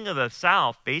the king of the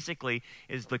south basically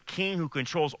is the king who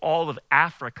controls all of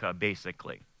Africa,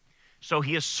 basically. So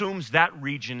he assumes that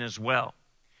region as well.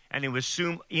 And he would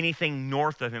assume anything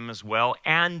north of him as well,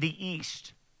 and the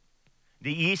east.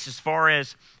 The east, as far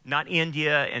as not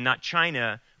India and not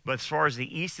China, but as far as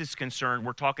the east is concerned,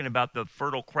 we're talking about the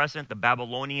Fertile Crescent, the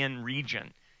Babylonian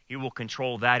region. He will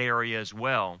control that area as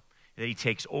well, that he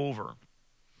takes over.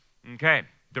 Okay,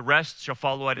 the rest shall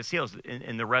follow at his heels,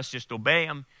 and the rest just obey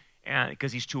him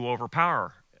because he's too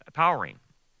overpowering.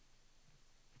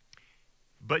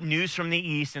 But news from the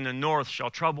east and the north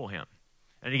shall trouble him.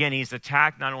 And again, he's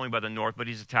attacked not only by the north, but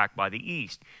he's attacked by the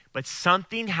east. But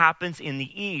something happens in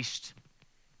the east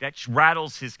that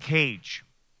rattles his cage.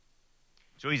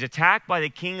 So he's attacked by the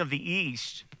king of the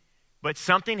east, but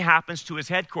something happens to his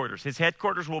headquarters. His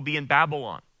headquarters will be in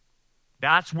Babylon.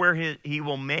 That's where he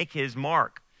will make his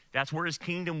mark. That's where his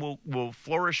kingdom will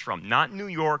flourish from. Not New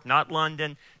York, not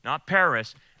London, not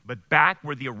Paris, but back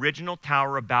where the original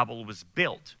Tower of Babel was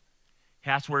built.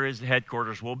 That's where his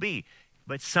headquarters will be.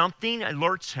 But something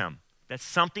alerts him that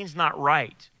something's not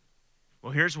right.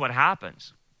 Well, here's what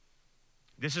happens.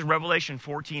 This is Revelation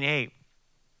 14:8.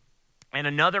 And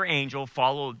another angel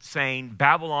followed, saying,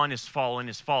 Babylon is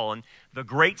fallen, the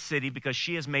great city, because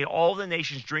she has made all the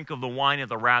nations drink of the wine of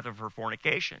the wrath of her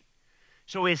fornication.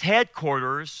 So his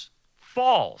headquarters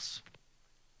falls.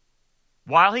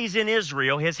 While he's in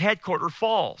Israel, his headquarters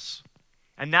falls.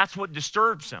 And that's what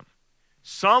disturbs him.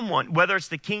 Someone, whether it's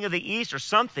the king of the east or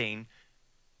something,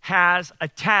 has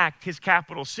attacked his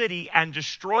capital city and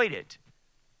destroyed it.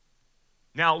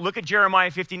 Now, look at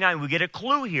Jeremiah 59. We get a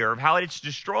clue here of how it's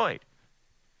destroyed.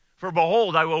 For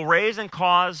behold, I will raise and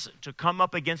cause to come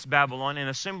up against Babylon an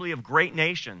assembly of great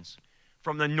nations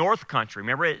from the north country.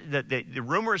 Remember, the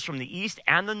rumor is from the east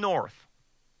and the north.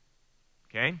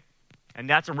 Okay? And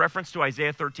that's a reference to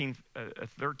Isaiah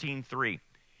 13:3.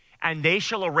 And they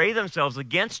shall array themselves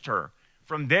against her.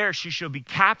 From there she shall be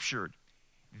captured.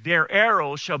 Their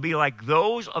arrows shall be like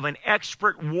those of an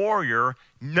expert warrior.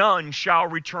 None shall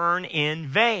return in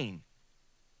vain.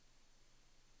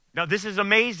 Now, this is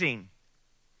amazing.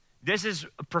 This is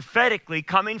prophetically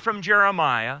coming from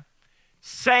Jeremiah,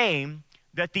 saying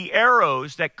that the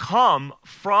arrows that come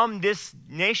from this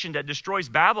nation that destroys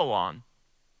Babylon,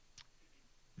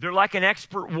 they're like an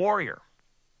expert warrior.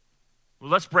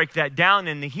 Well, let's break that down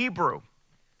in the Hebrew.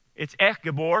 It's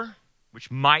Echgabor,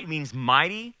 which means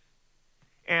mighty,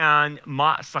 and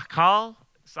sakal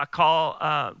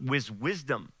with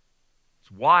wisdom.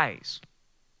 It's wise.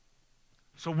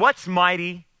 So what's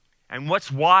mighty and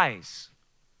what's wise?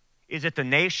 Is it the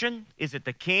nation? Is it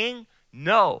the king?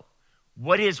 No.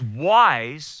 What is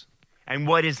wise and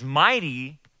what is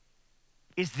mighty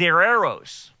is their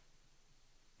arrows.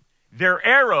 Their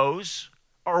arrows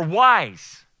are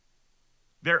wise.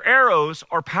 Their arrows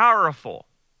are powerful.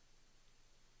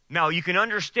 Now, you can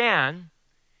understand,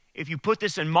 if you put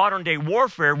this in modern day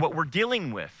warfare, what we're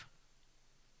dealing with.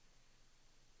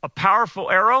 A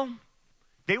powerful arrow,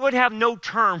 they would have no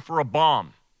term for a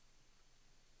bomb.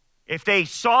 If they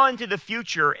saw into the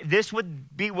future, this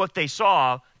would be what they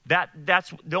saw.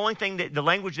 That's the only thing that the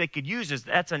language they could use is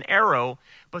that's an arrow,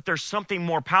 but there's something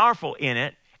more powerful in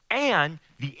it, and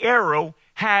the arrow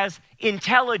has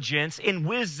intelligence and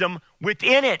wisdom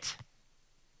within it.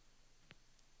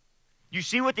 You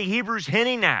see what the Hebrew's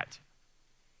hinting at?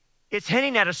 It's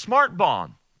hinting at a smart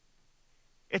bomb.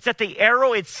 It's that the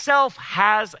arrow itself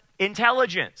has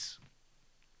intelligence.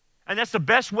 And that's the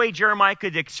best way Jeremiah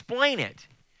could explain it.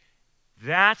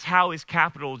 That's how his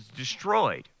capital is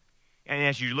destroyed. And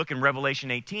as you look in Revelation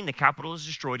 18, the capital is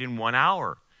destroyed in 1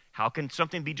 hour. How can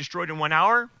something be destroyed in 1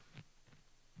 hour?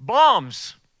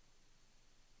 Bombs.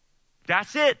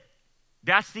 That's it.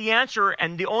 That's the answer.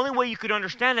 And the only way you could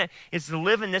understand it is to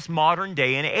live in this modern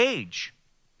day and age.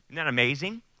 Isn't that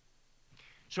amazing?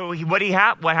 So what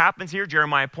happens here,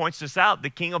 Jeremiah points this out. The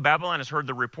king of Babylon has heard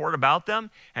the report about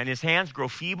them, and his hands grow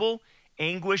feeble.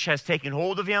 Anguish has taken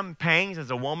hold of him, pangs as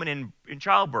a woman in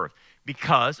childbirth,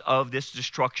 because of this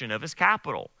destruction of his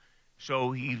capital.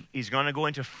 So he's going to go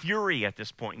into fury at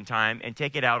this point in time and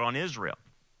take it out on Israel.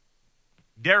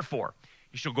 Therefore,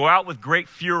 he shall go out with great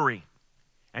fury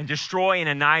and destroy and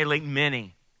annihilate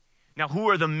many. Now, who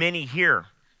are the many here?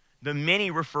 The many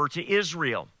refer to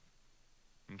Israel,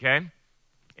 okay,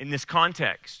 in this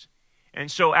context. And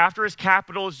so after his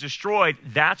capital is destroyed,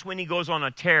 that's when he goes on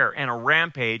a tear and a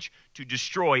rampage to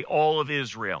destroy all of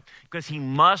Israel, because he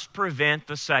must prevent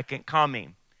the second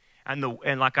coming. And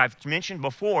like I've mentioned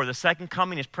before, the second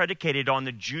coming is predicated on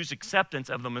the Jews' acceptance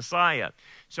of the Messiah.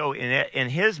 So in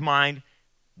his mind,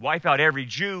 wipe out every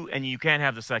Jew and you can't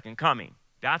have the second coming.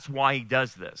 That's why he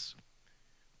does this.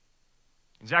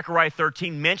 Zechariah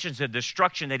 13 mentions the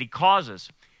destruction that he causes.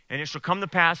 And it shall come to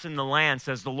pass in the land,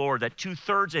 says the Lord, that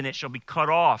 2/3 in it shall be cut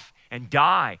off and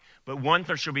die, but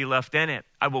 1/3 shall be left in it.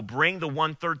 I will bring the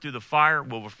 1/3 through the fire,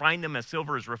 will refine them as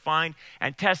silver is refined,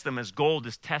 and test them as gold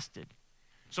is tested.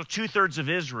 So 2/3 of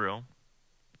Israel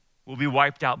will be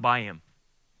wiped out by him,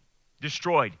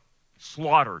 destroyed,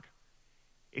 slaughtered.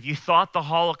 If you thought the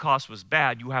Holocaust was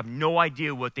bad, you have no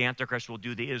idea what the Antichrist will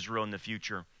do to Israel in the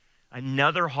future.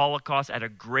 Another Holocaust at a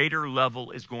greater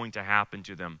level is going to happen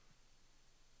to them.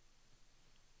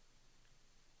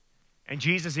 And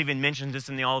Jesus even mentioned this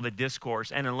in the Olivet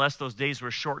Discourse, and unless those days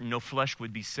were shortened, no flesh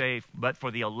would be saved, but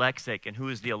for the elect's sake. And who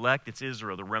is the elect? It's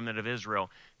Israel, the remnant of Israel.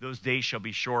 Those days shall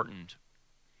be shortened.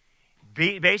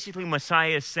 Basically,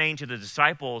 Messiah is saying to the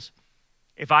disciples,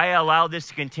 if I allow this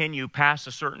to continue past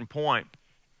a certain point,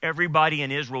 everybody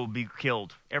in Israel will be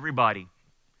killed, everybody.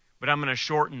 But I'm going to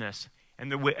shorten this.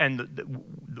 And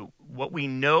what we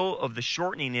know of the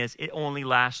shortening is it only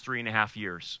lasts 3.5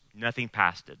 years, nothing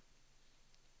past it.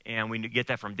 And we get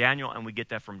that from Daniel, and we get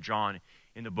that from John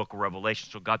in the book of Revelation.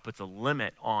 So God puts a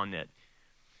limit on it.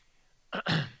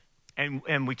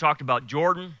 and we talked about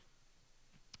Jordan.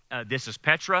 This is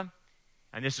Petra,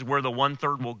 and this is where the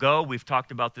 1/3 will go. We've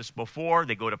talked about this before.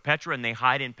 They go to Petra, and they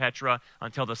hide in Petra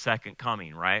until the second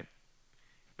coming, right?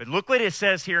 But look what it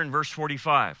says here in verse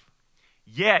 45.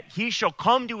 Yet he shall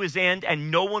come to his end, and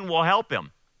no one will help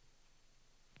him.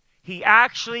 The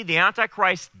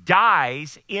Antichrist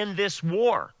dies in this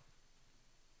war.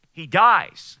 He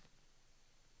dies.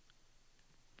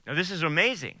 Now this is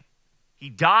amazing. He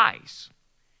dies.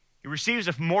 He receives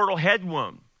a mortal head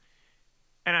wound.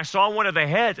 And I saw one of the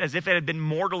heads as if it had been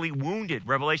mortally wounded,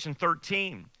 Revelation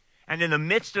 13. And in the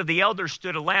midst of the elders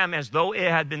stood a lamb as though it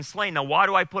had been slain. Now why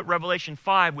do I put Revelation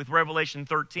 5 with Revelation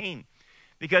 13?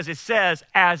 Because it says,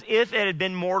 as if it had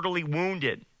been mortally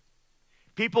wounded.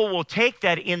 People will take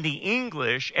that in the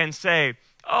English and say,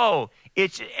 oh,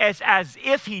 it's as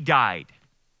if he died.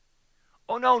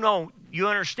 Oh, no, you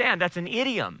understand, that's an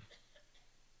idiom.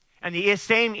 And the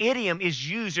same idiom is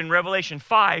used in Revelation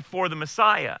 5 for the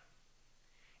Messiah.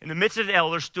 In the midst of the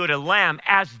elders stood a lamb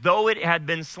as though it had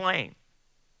been slain.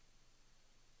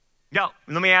 Now,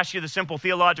 let me ask you the simple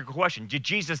theological question. Did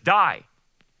Jesus die?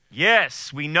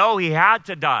 Yes, we know he had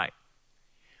to die.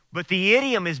 But the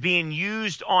idiom is being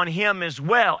used on him as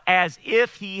well, as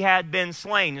if he had been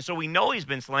slain. And so we know he's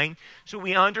been slain, so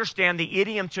we understand the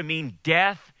idiom to mean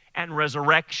death and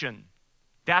resurrection.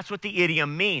 That's what the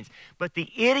idiom means. But the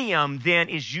idiom then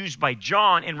is used by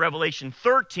John in Revelation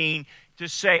 13 to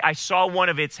say, I saw one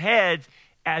of its heads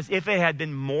as if it had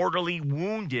been mortally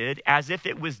wounded, as if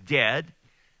it was dead,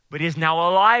 but is now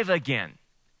alive again.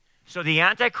 So the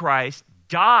Antichrist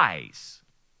dies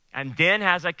and then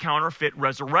has a counterfeit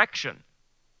resurrection.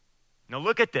 Now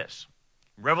look at this.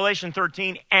 Revelation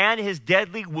 13, and his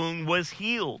deadly wound was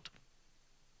healed.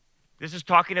 This is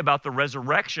talking about the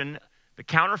resurrection, the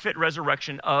counterfeit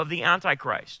resurrection of the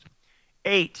Antichrist.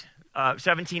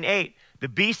 17:8, the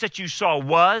beast that you saw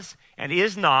was and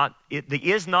is not,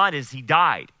 the is not is he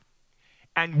died,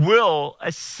 and will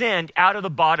ascend out of the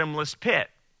bottomless pit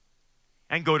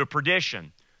and go to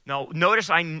perdition. Now, notice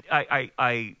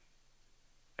I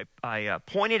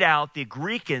pointed out the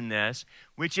Greek in this,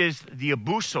 which is the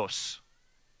abusos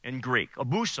in Greek,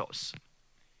 abusos.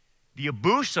 The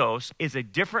abusos is a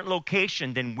different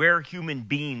location than where human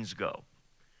beings go.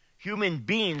 Human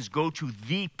beings go to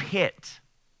the pit.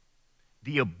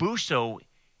 The abuso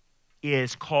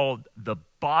is called the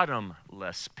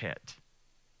bottomless pit.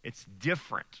 It's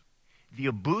different. The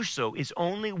abuso is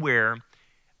only where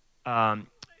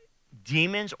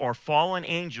demons or fallen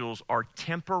angels are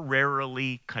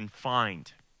temporarily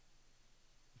confined.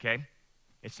 Okay?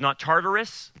 It's not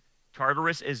Tartarus.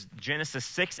 Tartarus is Genesis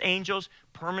 6 angels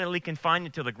permanently confined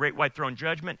until the great white throne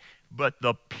judgment. But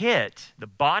the pit, the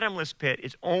bottomless pit,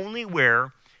 is only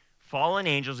where fallen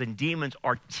angels and demons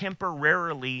are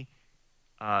temporarily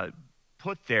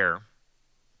put there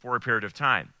for a period of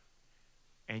time.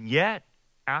 And yet,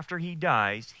 after he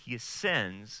dies, he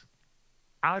ascends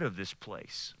out of this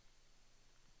place.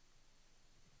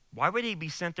 Why would he be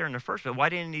sent there in the first place? Why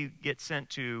didn't he get sent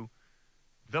to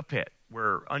the pit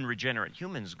where unregenerate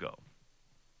humans go?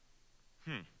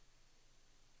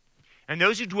 And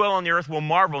those who dwell on the earth will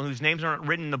marvel, whose names aren't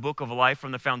written in the book of life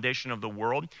from the foundation of the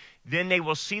world. Then they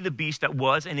will see the beast that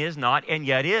was and is not and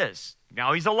yet is.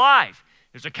 Now he's alive.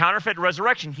 There's a counterfeit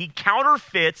resurrection. He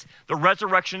counterfeits the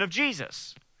resurrection of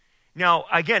Jesus. Now,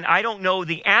 again, I don't know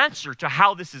the answer to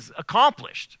how this is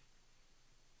accomplished.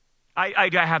 I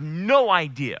have no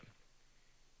idea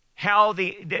how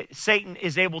Satan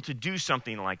is able to do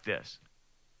something like this.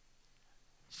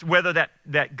 So whether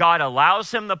that God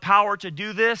allows him the power to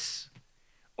do this,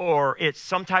 or it's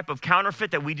some type of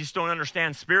counterfeit that we just don't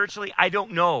understand spiritually, I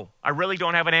don't know. I really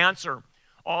don't have an answer.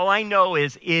 All I know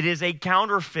is it is a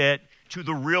counterfeit to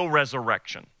the real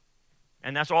resurrection.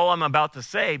 And that's all I'm about to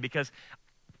say, because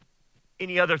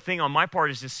any other thing on my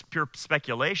part is just pure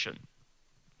speculation.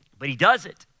 But he does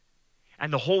it.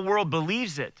 And the whole world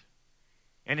believes it.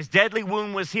 And his deadly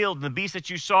wound was healed, and the beast that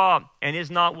you saw and is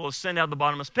not will ascend out of the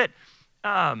bottomless pit.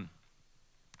 And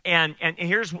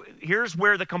here's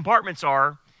where the compartments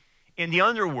are in the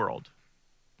underworld.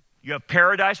 You have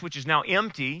paradise, which is now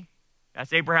empty.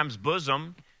 That's Abraham's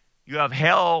bosom. You have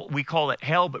hell. We call it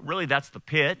hell, but really that's the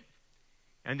pit.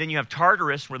 And then you have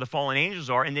Tartarus, where the fallen angels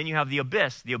are. And then you have the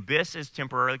abyss. The abyss is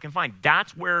temporarily confined.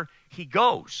 That's where he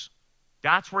goes.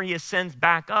 That's where he ascends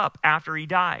back up after he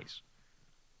dies.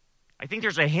 I think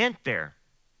there's a hint there.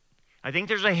 I think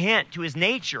there's a hint to his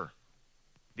nature,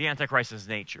 the Antichrist's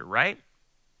nature, right?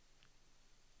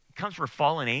 It comes where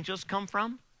fallen angels come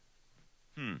from.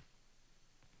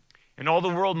 And all the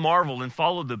world marveled and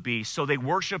followed the beast. So they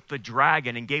worshiped the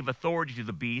dragon and gave authority to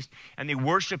the beast. And they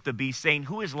worshiped the beast, saying,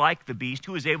 who is like the beast?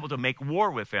 Who is able to make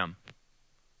war with him?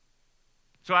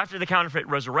 So after the counterfeit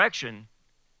resurrection,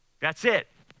 that's it.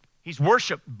 He's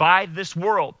worshiped by this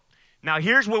world. Now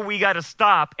here's where we got to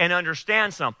stop and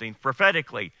understand something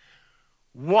prophetically.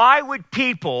 Why would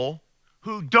people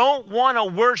who don't want to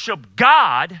worship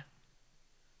God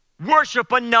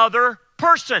worship another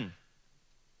person?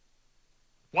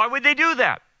 Why would they do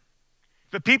that?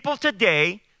 The people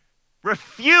today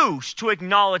refuse to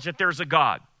acknowledge that there's a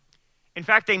God. In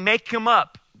fact, they make him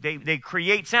up. They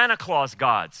create Santa Claus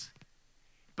gods.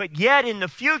 But yet in the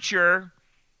future,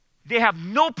 they have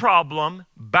no problem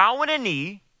bowing a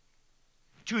knee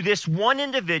to this one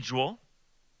individual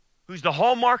who's the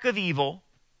hallmark of evil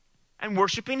and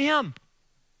worshiping him.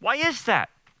 Why is that?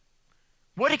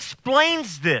 What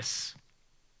explains this?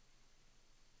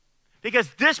 Because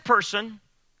this person,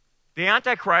 the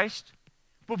Antichrist,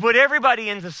 will put everybody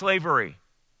into slavery.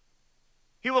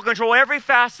 He will control every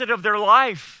facet of their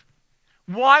life.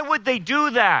 Why would they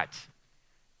do that?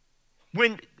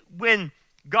 When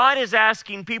God is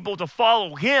asking people to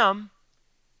follow him,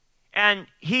 and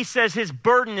he says his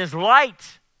burden is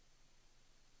light,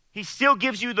 he still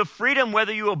gives you the freedom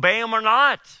whether you obey him or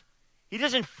not. He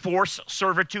doesn't force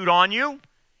servitude on you.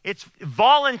 It's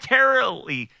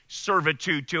voluntarily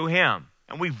servitude to him.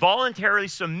 And we voluntarily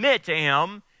submit to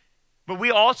him, but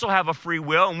we also have a free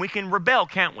will, and we can rebel,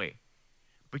 can't we?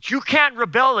 But you can't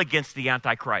rebel against the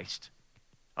Antichrist.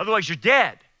 Otherwise, you're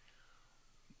dead.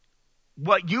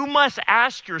 What you must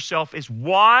ask yourself is,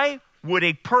 why would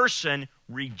a person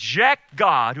reject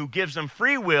God who gives them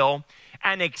free will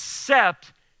and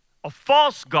accept a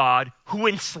false God who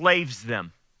enslaves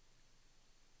them?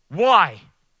 Why?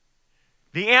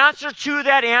 The answer to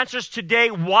that answers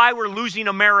today why we're losing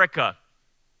America.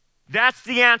 That's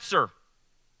the answer.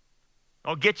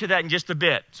 I'll get to that in just a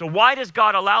bit. So why does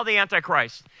God allow the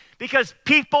Antichrist? Because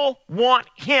people want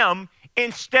him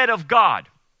instead of God.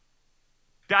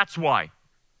 That's why.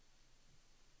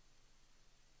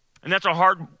 And that's a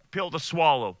hard pill to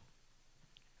swallow.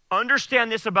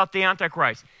 Understand this about the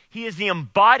Antichrist. He is the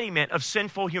embodiment of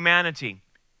sinful humanity.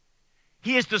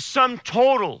 He is the sum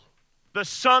total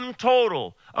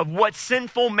of what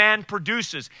sinful man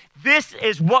produces. This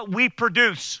is what we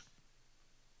produce.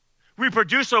 We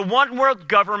produce a one-world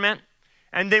government,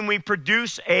 and then we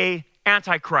produce a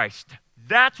Antichrist.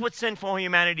 That's what sinful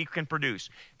humanity can produce.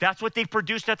 That's what they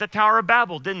produced at the Tower of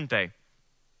Babel, didn't they?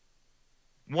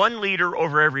 One leader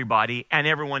over everybody, and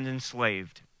everyone's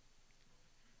enslaved.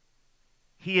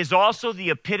 He is also the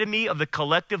epitome of the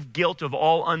collective guilt of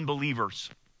all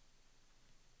unbelievers.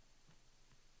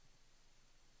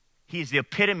 He is the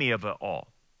epitome of it all.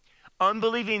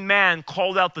 Unbelieving man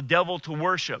called out the devil to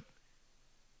worship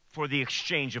for the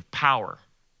exchange of power.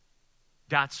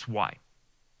 That's why.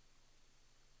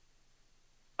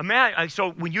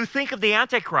 So when you think of the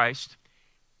Antichrist,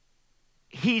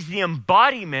 he's the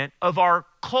embodiment of our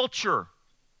culture.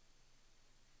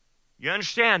 You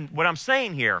understand what I'm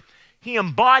saying here? He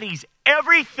embodies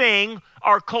everything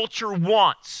our culture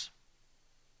wants,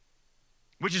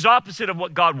 which is opposite of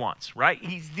what God wants, right?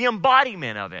 He's the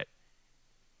embodiment of it.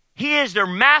 He is their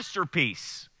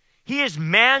masterpiece. He is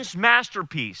man's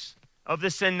masterpiece of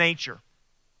the sin nature.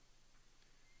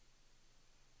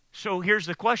 So here's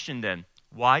the question then.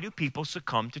 Why do people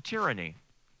succumb to tyranny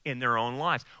in their own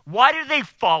lives? Why do they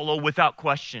follow without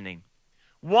questioning?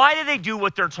 Why do they do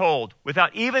what they're told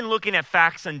without even looking at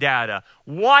facts and data?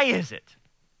 Why is it?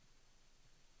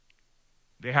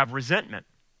 They have resentment.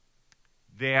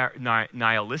 They are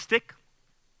nihilistic,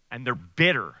 and they're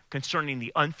bitter concerning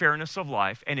the unfairness of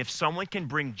life. And if someone can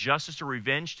bring justice or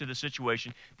revenge to the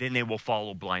situation, then they will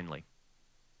follow blindly.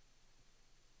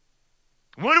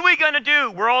 What are we going to do?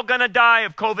 We're all going to die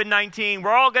of COVID-19.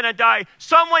 We're all going to die.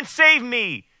 Someone save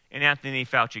me. And Anthony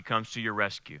Fauci comes to your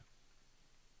rescue.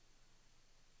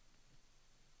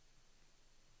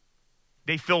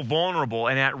 They feel vulnerable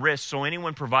and at risk, so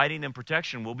anyone providing them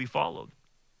protection will be followed.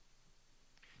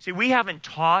 See, we haven't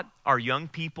taught our young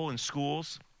people in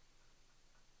schools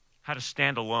how to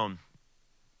stand alone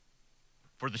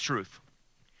for the truth.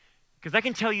 Because I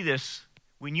can tell you this,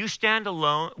 when you stand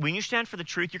alone, when you stand for the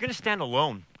truth, you're going to stand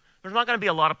alone. There's not going to be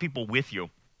a lot of people with you.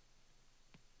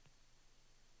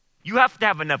 You have to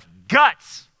have enough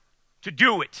guts to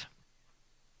do it.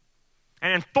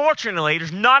 And unfortunately,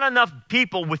 there's not enough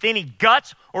people with any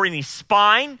guts or any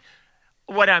spine.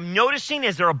 What I'm noticing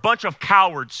is there are a bunch of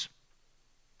cowards.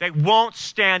 They won't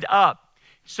stand up.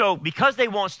 So because they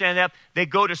won't stand up, they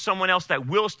go to someone else that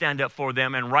will stand up for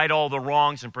them and right all the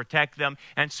wrongs and protect them.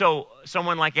 And so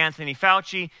someone like Anthony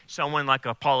Fauci, someone like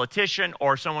a politician,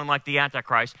 or someone like the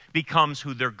Antichrist becomes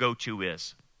who their go-to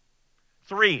is.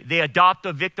 3, they adopt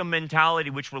a victim mentality,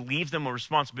 which relieves them of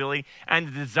responsibility and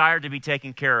the desire to be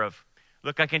taken care of.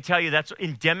 Look, I can tell you that's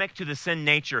endemic to the sin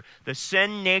nature. The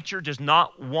sin nature does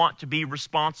not want to be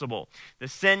responsible. The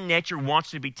sin nature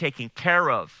wants to be taken care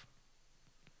of.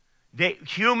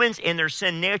 Humans in their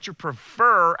sin nature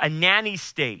prefer a nanny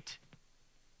state.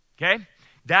 Okay?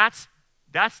 That's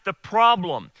the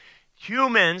problem.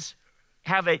 Humans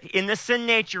in the sin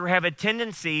nature have a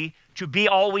tendency to be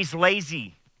always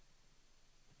lazy.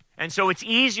 And so it's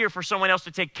easier for someone else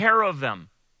to take care of them.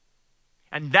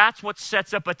 And that's what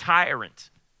sets up a tyrant.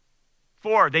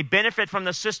 4, they benefit from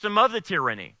the system of the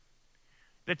tyranny.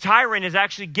 The tyrant is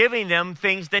actually giving them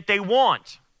things that they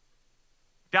want.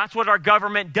 That's what our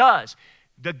government does.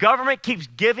 The government keeps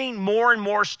giving more and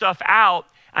more stuff out,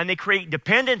 and they create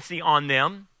dependency on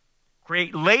them,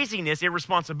 create laziness,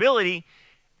 irresponsibility.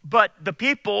 But the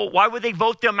people, why would they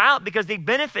vote them out? Because they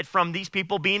benefit from these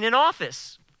people being in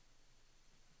office.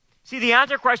 See, the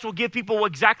Antichrist will give people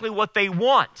exactly what they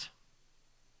want.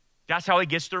 That's how he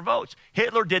gets their votes.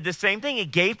 Hitler did the same thing. He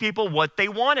gave people what they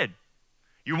wanted.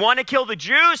 You want to kill the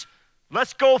Jews?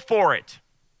 Let's go for it.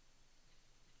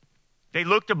 They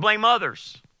look to blame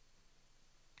others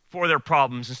for their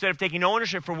problems instead of taking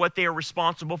ownership for what they are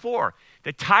responsible for.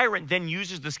 The tyrant then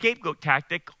uses the scapegoat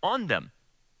tactic on them.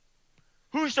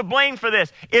 Who's to blame for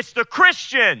this? It's the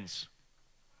Christians.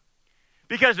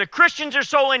 Because the Christians are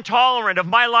so intolerant of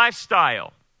my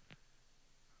lifestyle.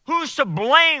 Who's to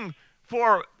blame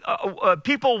for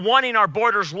people wanting our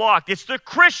borders locked? It's the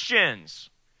Christians,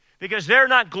 because they're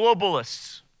not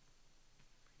globalists.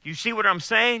 You see what I'm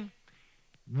saying?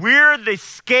 We're the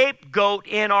scapegoat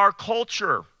in our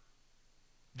culture.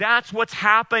 That's what's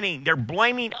happening. They're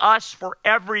blaming us for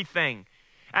everything.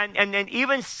 And then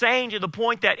even saying to the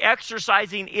point that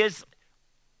exercising is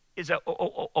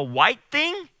a white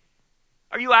thing?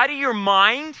 Are you out of your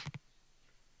mind?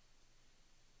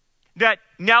 That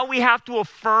now we have to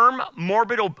affirm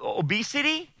morbid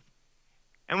obesity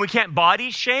and we can't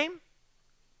body shame?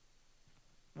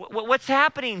 What's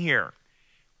happening here?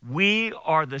 We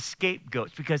are the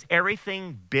scapegoats because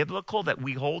everything biblical that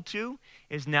we hold to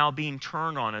is now being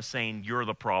turned on us saying, you're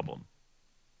the problem.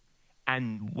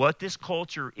 And what this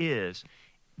culture is,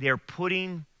 they're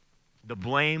putting the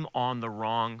blame on the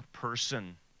wrong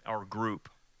person or group.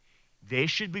 They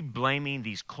should be blaming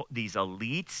these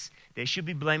elites. They should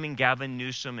be blaming Gavin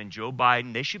Newsom and Joe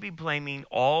Biden. They should be blaming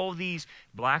all these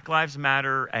Black Lives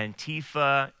Matter,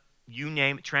 Antifa, you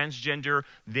name it, transgender.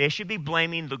 They should be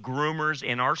blaming the groomers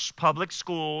in our public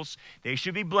schools. They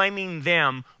should be blaming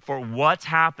them for what's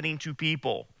happening to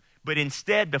people. But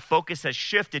instead, the focus has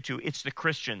shifted to it's the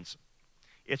Christians.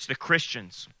 It's the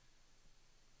Christians.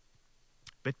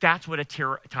 But that's what a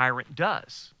tyrant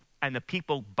does. And the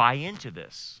people buy into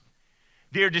this.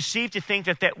 They're deceived to think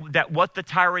that what the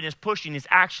tyrant is pushing is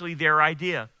actually their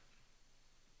idea.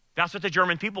 That's what the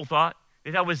German people thought.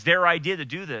 They thought it was their idea to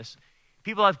do this.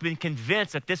 People have been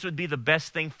convinced that this would be the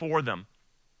best thing for them.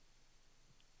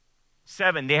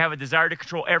 7, they have a desire to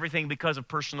control everything because of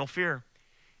personal fear.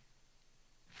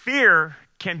 Fear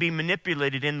can be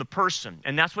manipulated in the person,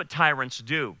 and that's what tyrants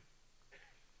do.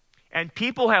 And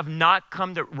people have not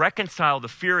come to reconcile the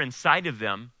fear inside of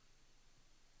them.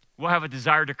 Will have a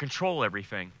desire to control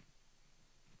everything.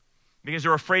 Because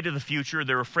they're afraid of the future.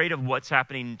 They're afraid of what's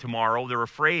happening tomorrow. They're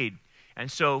afraid.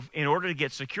 And so in order to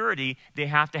get security, they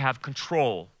have to have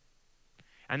control.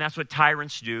 And that's what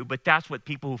tyrants do, but that's what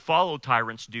people who follow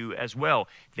tyrants do as well.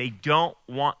 They don't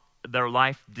want their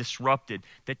life disrupted.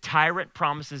 The tyrant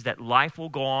promises that life will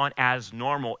go on as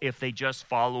normal if they just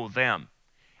follow them.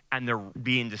 And they're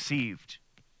being deceived.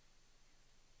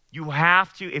 You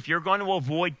have to, if you're going to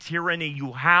avoid tyranny,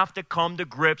 you have to come to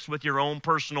grips with your own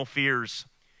personal fears.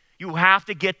 You have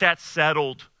to get that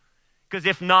settled. Because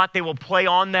if not, they will play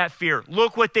on that fear.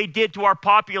 Look what they did to our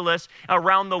populace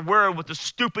around the world with the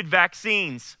stupid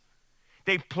vaccines.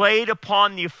 They played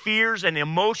upon the fears and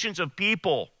emotions of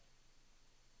people.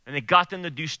 And they got them to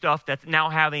do stuff that's now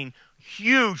having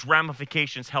huge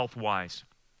ramifications health-wise.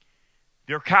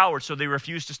 They're cowards, so they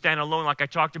refuse to stand alone. Like I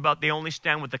talked about, they only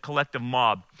stand with the collective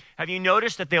mob. Have you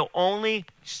noticed that they'll only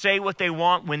say what they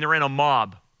want when they're in a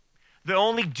mob? They'll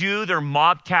only do their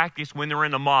mob tactics when they're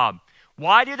in a mob.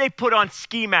 Why do they put on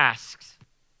ski masks?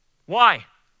 Why?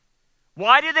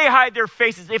 Why do they hide their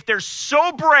faces? If they're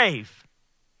so brave,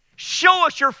 show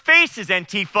us your faces,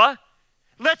 Antifa.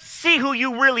 Let's see who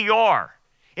you really are.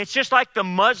 It's just like the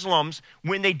Muslims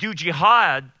when they do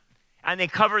jihad and they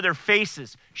cover their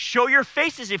faces. Show your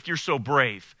faces if you're so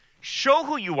brave. Show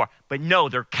who you are. But no,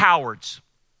 they're cowards.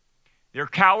 They're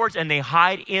cowards and they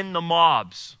hide in the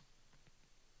mobs.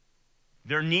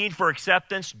 Their need for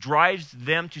acceptance drives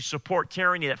them to support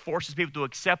tyranny that forces people to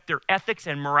accept their ethics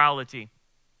and morality.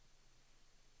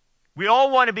 We all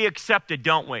want to be accepted,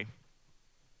 don't we?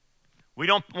 We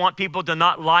don't want people to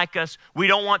not like us. We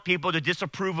don't want people to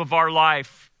disapprove of our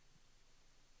life.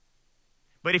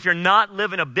 But if you're not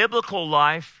living a biblical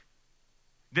life,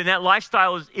 then that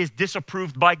lifestyle is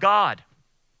disapproved by God.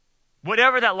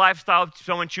 Whatever that lifestyle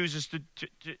someone chooses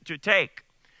to take.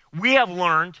 We have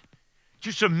learned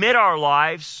to submit our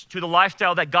lives to the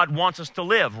lifestyle that God wants us to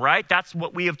live, right? That's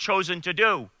what we have chosen to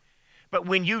do. But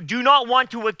when you do not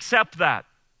want to accept that,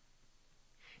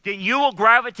 then you will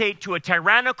gravitate to a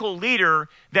tyrannical leader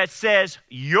that says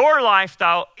your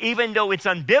lifestyle, even though it's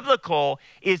unbiblical,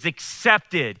 is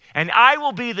accepted. And I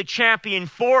will be the champion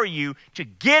for you to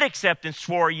get acceptance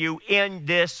for you in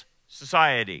this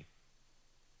society.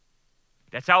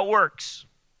 That's how it works.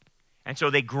 And so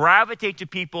they gravitate to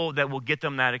people that will get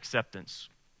them that acceptance.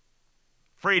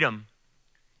 Freedom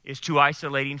is too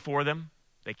isolating for them.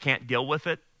 They can't deal with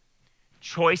it.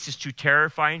 Choice is too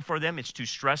terrifying for them. It's too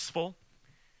stressful.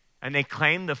 And they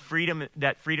claim that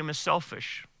freedom is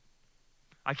selfish.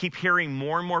 I keep hearing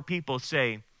more and more people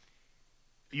say,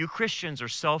 you Christians are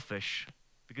selfish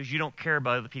because you don't care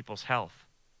about other people's health.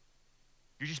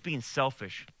 You're just being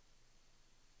selfish.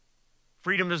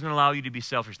 Freedom doesn't allow you to be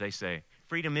selfish, they say.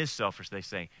 Freedom is selfish, they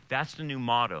say. That's the new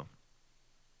motto.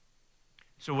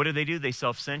 So what do? They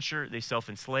self-censure, they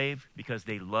self-enslave because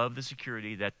they love the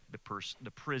security that the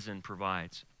prison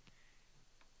provides.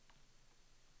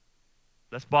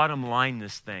 Let's bottom line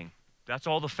this thing. That's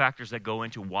all the factors that go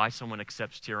into why someone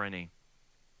accepts tyranny.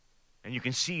 And you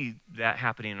can see that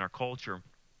happening in our culture.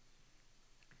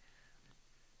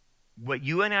 What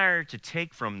you and I are to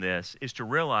take from this is to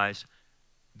realize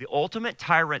the ultimate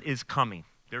tyrant is coming.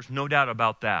 There's no doubt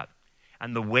about that.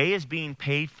 And the way is being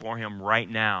paid for him right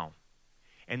now.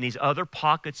 And these other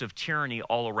pockets of tyranny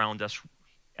all around us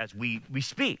as we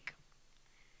speak.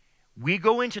 We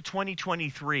go into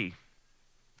 2023.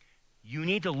 You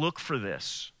need to look for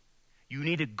this. You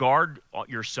need to guard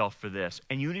yourself for this.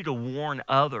 And you need to warn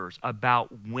others about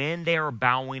when they are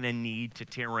bowing a knee to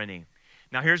tyranny.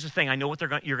 Now, here's the thing. I know what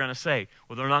you're going to say.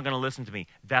 Well, they're not going to listen to me.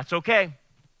 That's okay.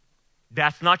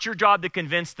 That's not your job to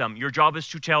convince them. Your job is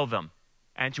to tell them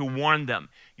and to warn them.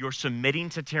 You're submitting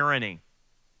to tyranny.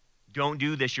 Don't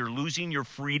do this. You're losing your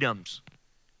freedoms.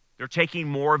 They're taking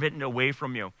more of it away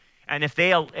from you. And if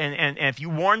if you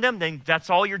warn them, then that's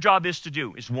all your job is to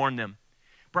do, is warn them.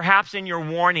 Perhaps in your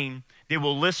warning, they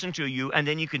will listen to you, and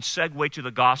then you can segue to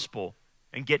the gospel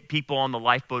and get people on the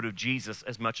lifeboat of Jesus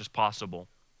as much as possible.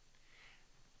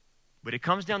 But it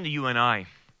comes down to you and I.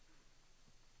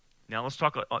 Now let's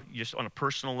talk just on a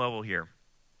personal level here.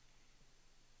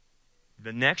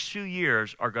 The next few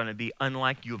years are going to be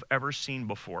unlike you've ever seen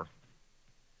before.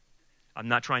 I'm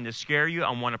not trying to scare you.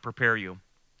 I want to prepare you.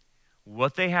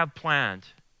 What they have planned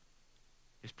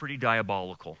is pretty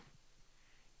diabolical.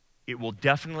 It will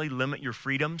definitely limit your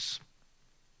freedoms.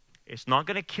 It's not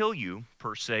going to kill you,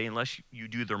 per se, unless you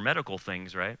do their medical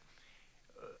things, right?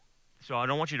 So I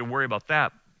don't want you to worry about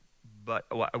that. But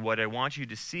what I want you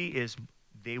to see is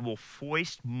they will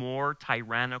foist more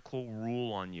tyrannical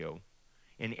rule on you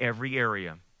in every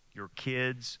area. Your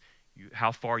kids,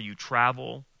 how far you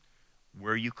travel,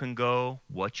 where you can go,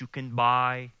 what you can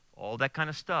buy, all that kind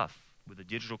of stuff with the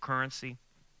digital currency.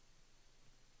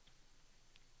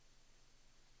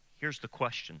 Here's the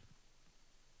question.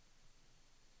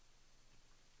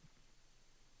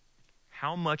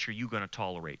 How much are you going to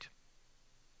tolerate?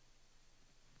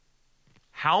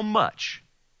 How much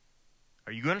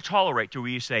are you going to tolerate to where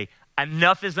you say,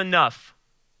 enough is enough?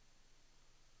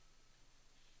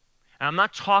 And I'm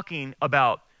not talking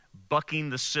about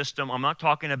bucking the system. I'm not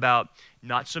talking about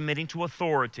not submitting to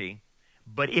authority.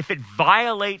 But if it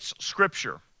violates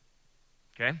Scripture,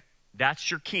 okay, that's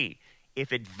your key.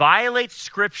 If it violates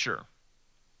Scripture,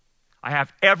 I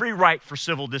have every right for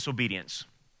civil disobedience.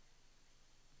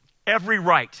 Every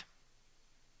right.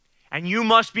 And you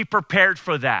must be prepared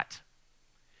for that.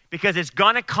 Because it's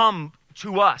going to come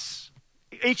to us,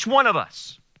 each one of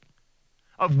us,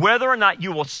 of whether or not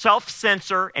you will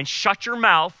self-censor and shut your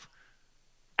mouth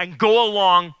and go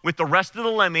along with the rest of the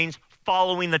lemmings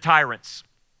following the tyrants.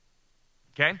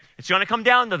 Okay? It's going to come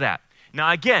down to that.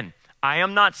 Now, again, I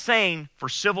am not saying for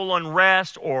civil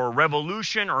unrest or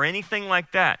revolution or anything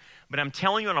like that, but I'm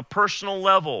telling you on a personal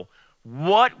level,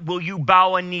 what will you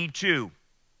bow a knee to?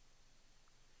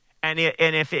 And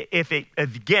if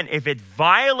it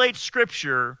violates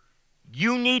Scripture,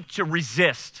 you need to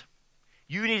resist.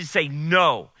 You need to say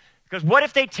no. Because what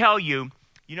if they tell you,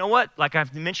 you know what, like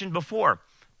I've mentioned before,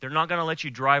 they're not going to let you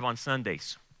drive on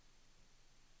Sundays.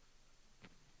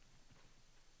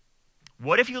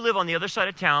 What if you live on the other side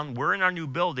of town, we're in our new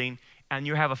building, and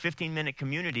you have a 15-minute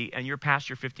community, and you're past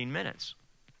your 15 minutes?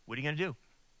 What are you going to do?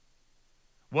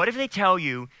 What if they tell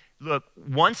you, look,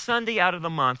 one Sunday out of the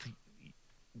month,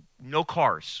 no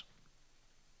cars.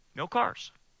 No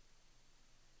cars.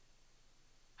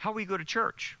 How will you go to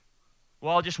church?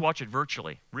 Well, I'll just watch it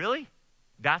virtually. Really?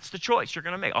 That's the choice you're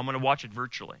going to make. I'm going to watch it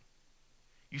virtually.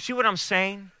 You see what I'm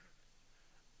saying?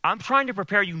 I'm trying to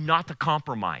prepare you not to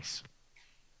compromise.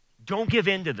 Don't give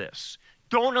in to this.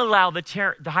 Don't allow the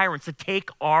tyrants to take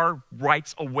our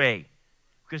rights away,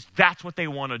 because that's what they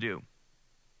want to do.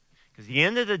 Because at the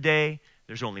end of the day,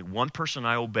 there's only one person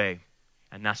I obey,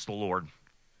 and that's the Lord.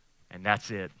 And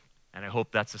that's it. And I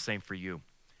hope that's the same for you.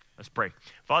 Let's pray.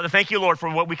 Father, thank you, Lord,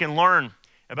 for what we can learn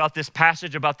about this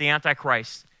passage about the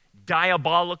Antichrist,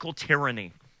 diabolical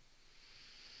tyranny.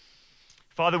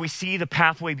 Father, we see the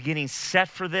pathway beginning set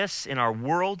for this in our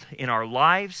world, in our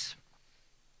lives.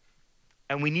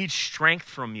 And we need strength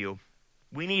from you.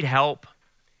 We need help.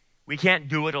 We can't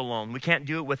do it alone. We can't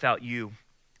do it without you.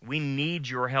 We need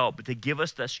your help, but to give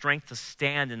us the strength to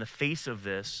stand in the face of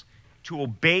this, to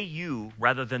obey you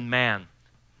rather than man,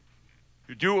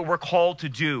 to do what we're called to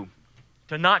do,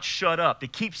 to not shut up, to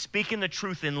keep speaking the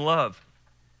truth in love,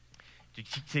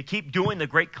 to keep doing the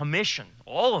Great Commission,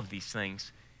 all of these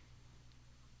things.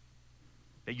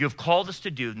 that you have called us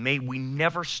to do. May we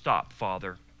never stop,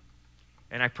 Father.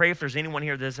 And I pray if there's anyone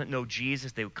here that doesn't know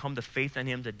Jesus, they would come to faith in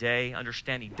him today,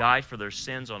 understand he died for their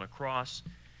sins on a cross,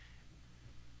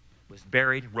 was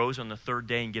buried, rose on the third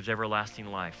day, and gives everlasting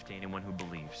life to anyone who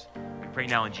believes. We pray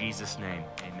now in Jesus' name.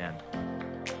 Amen.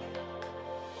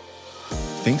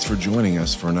 Thanks for joining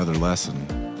us for another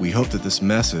lesson. We hope that this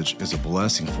message is a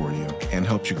blessing for you and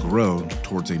helps you grow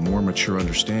towards a more mature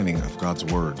understanding of God's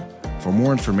Word. For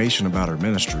more information about our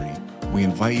ministry, we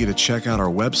invite you to check out our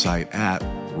website at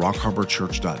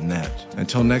rockharborchurch.net.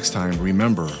 Until next time,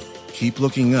 remember, keep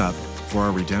looking up, for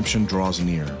our redemption draws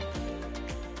near.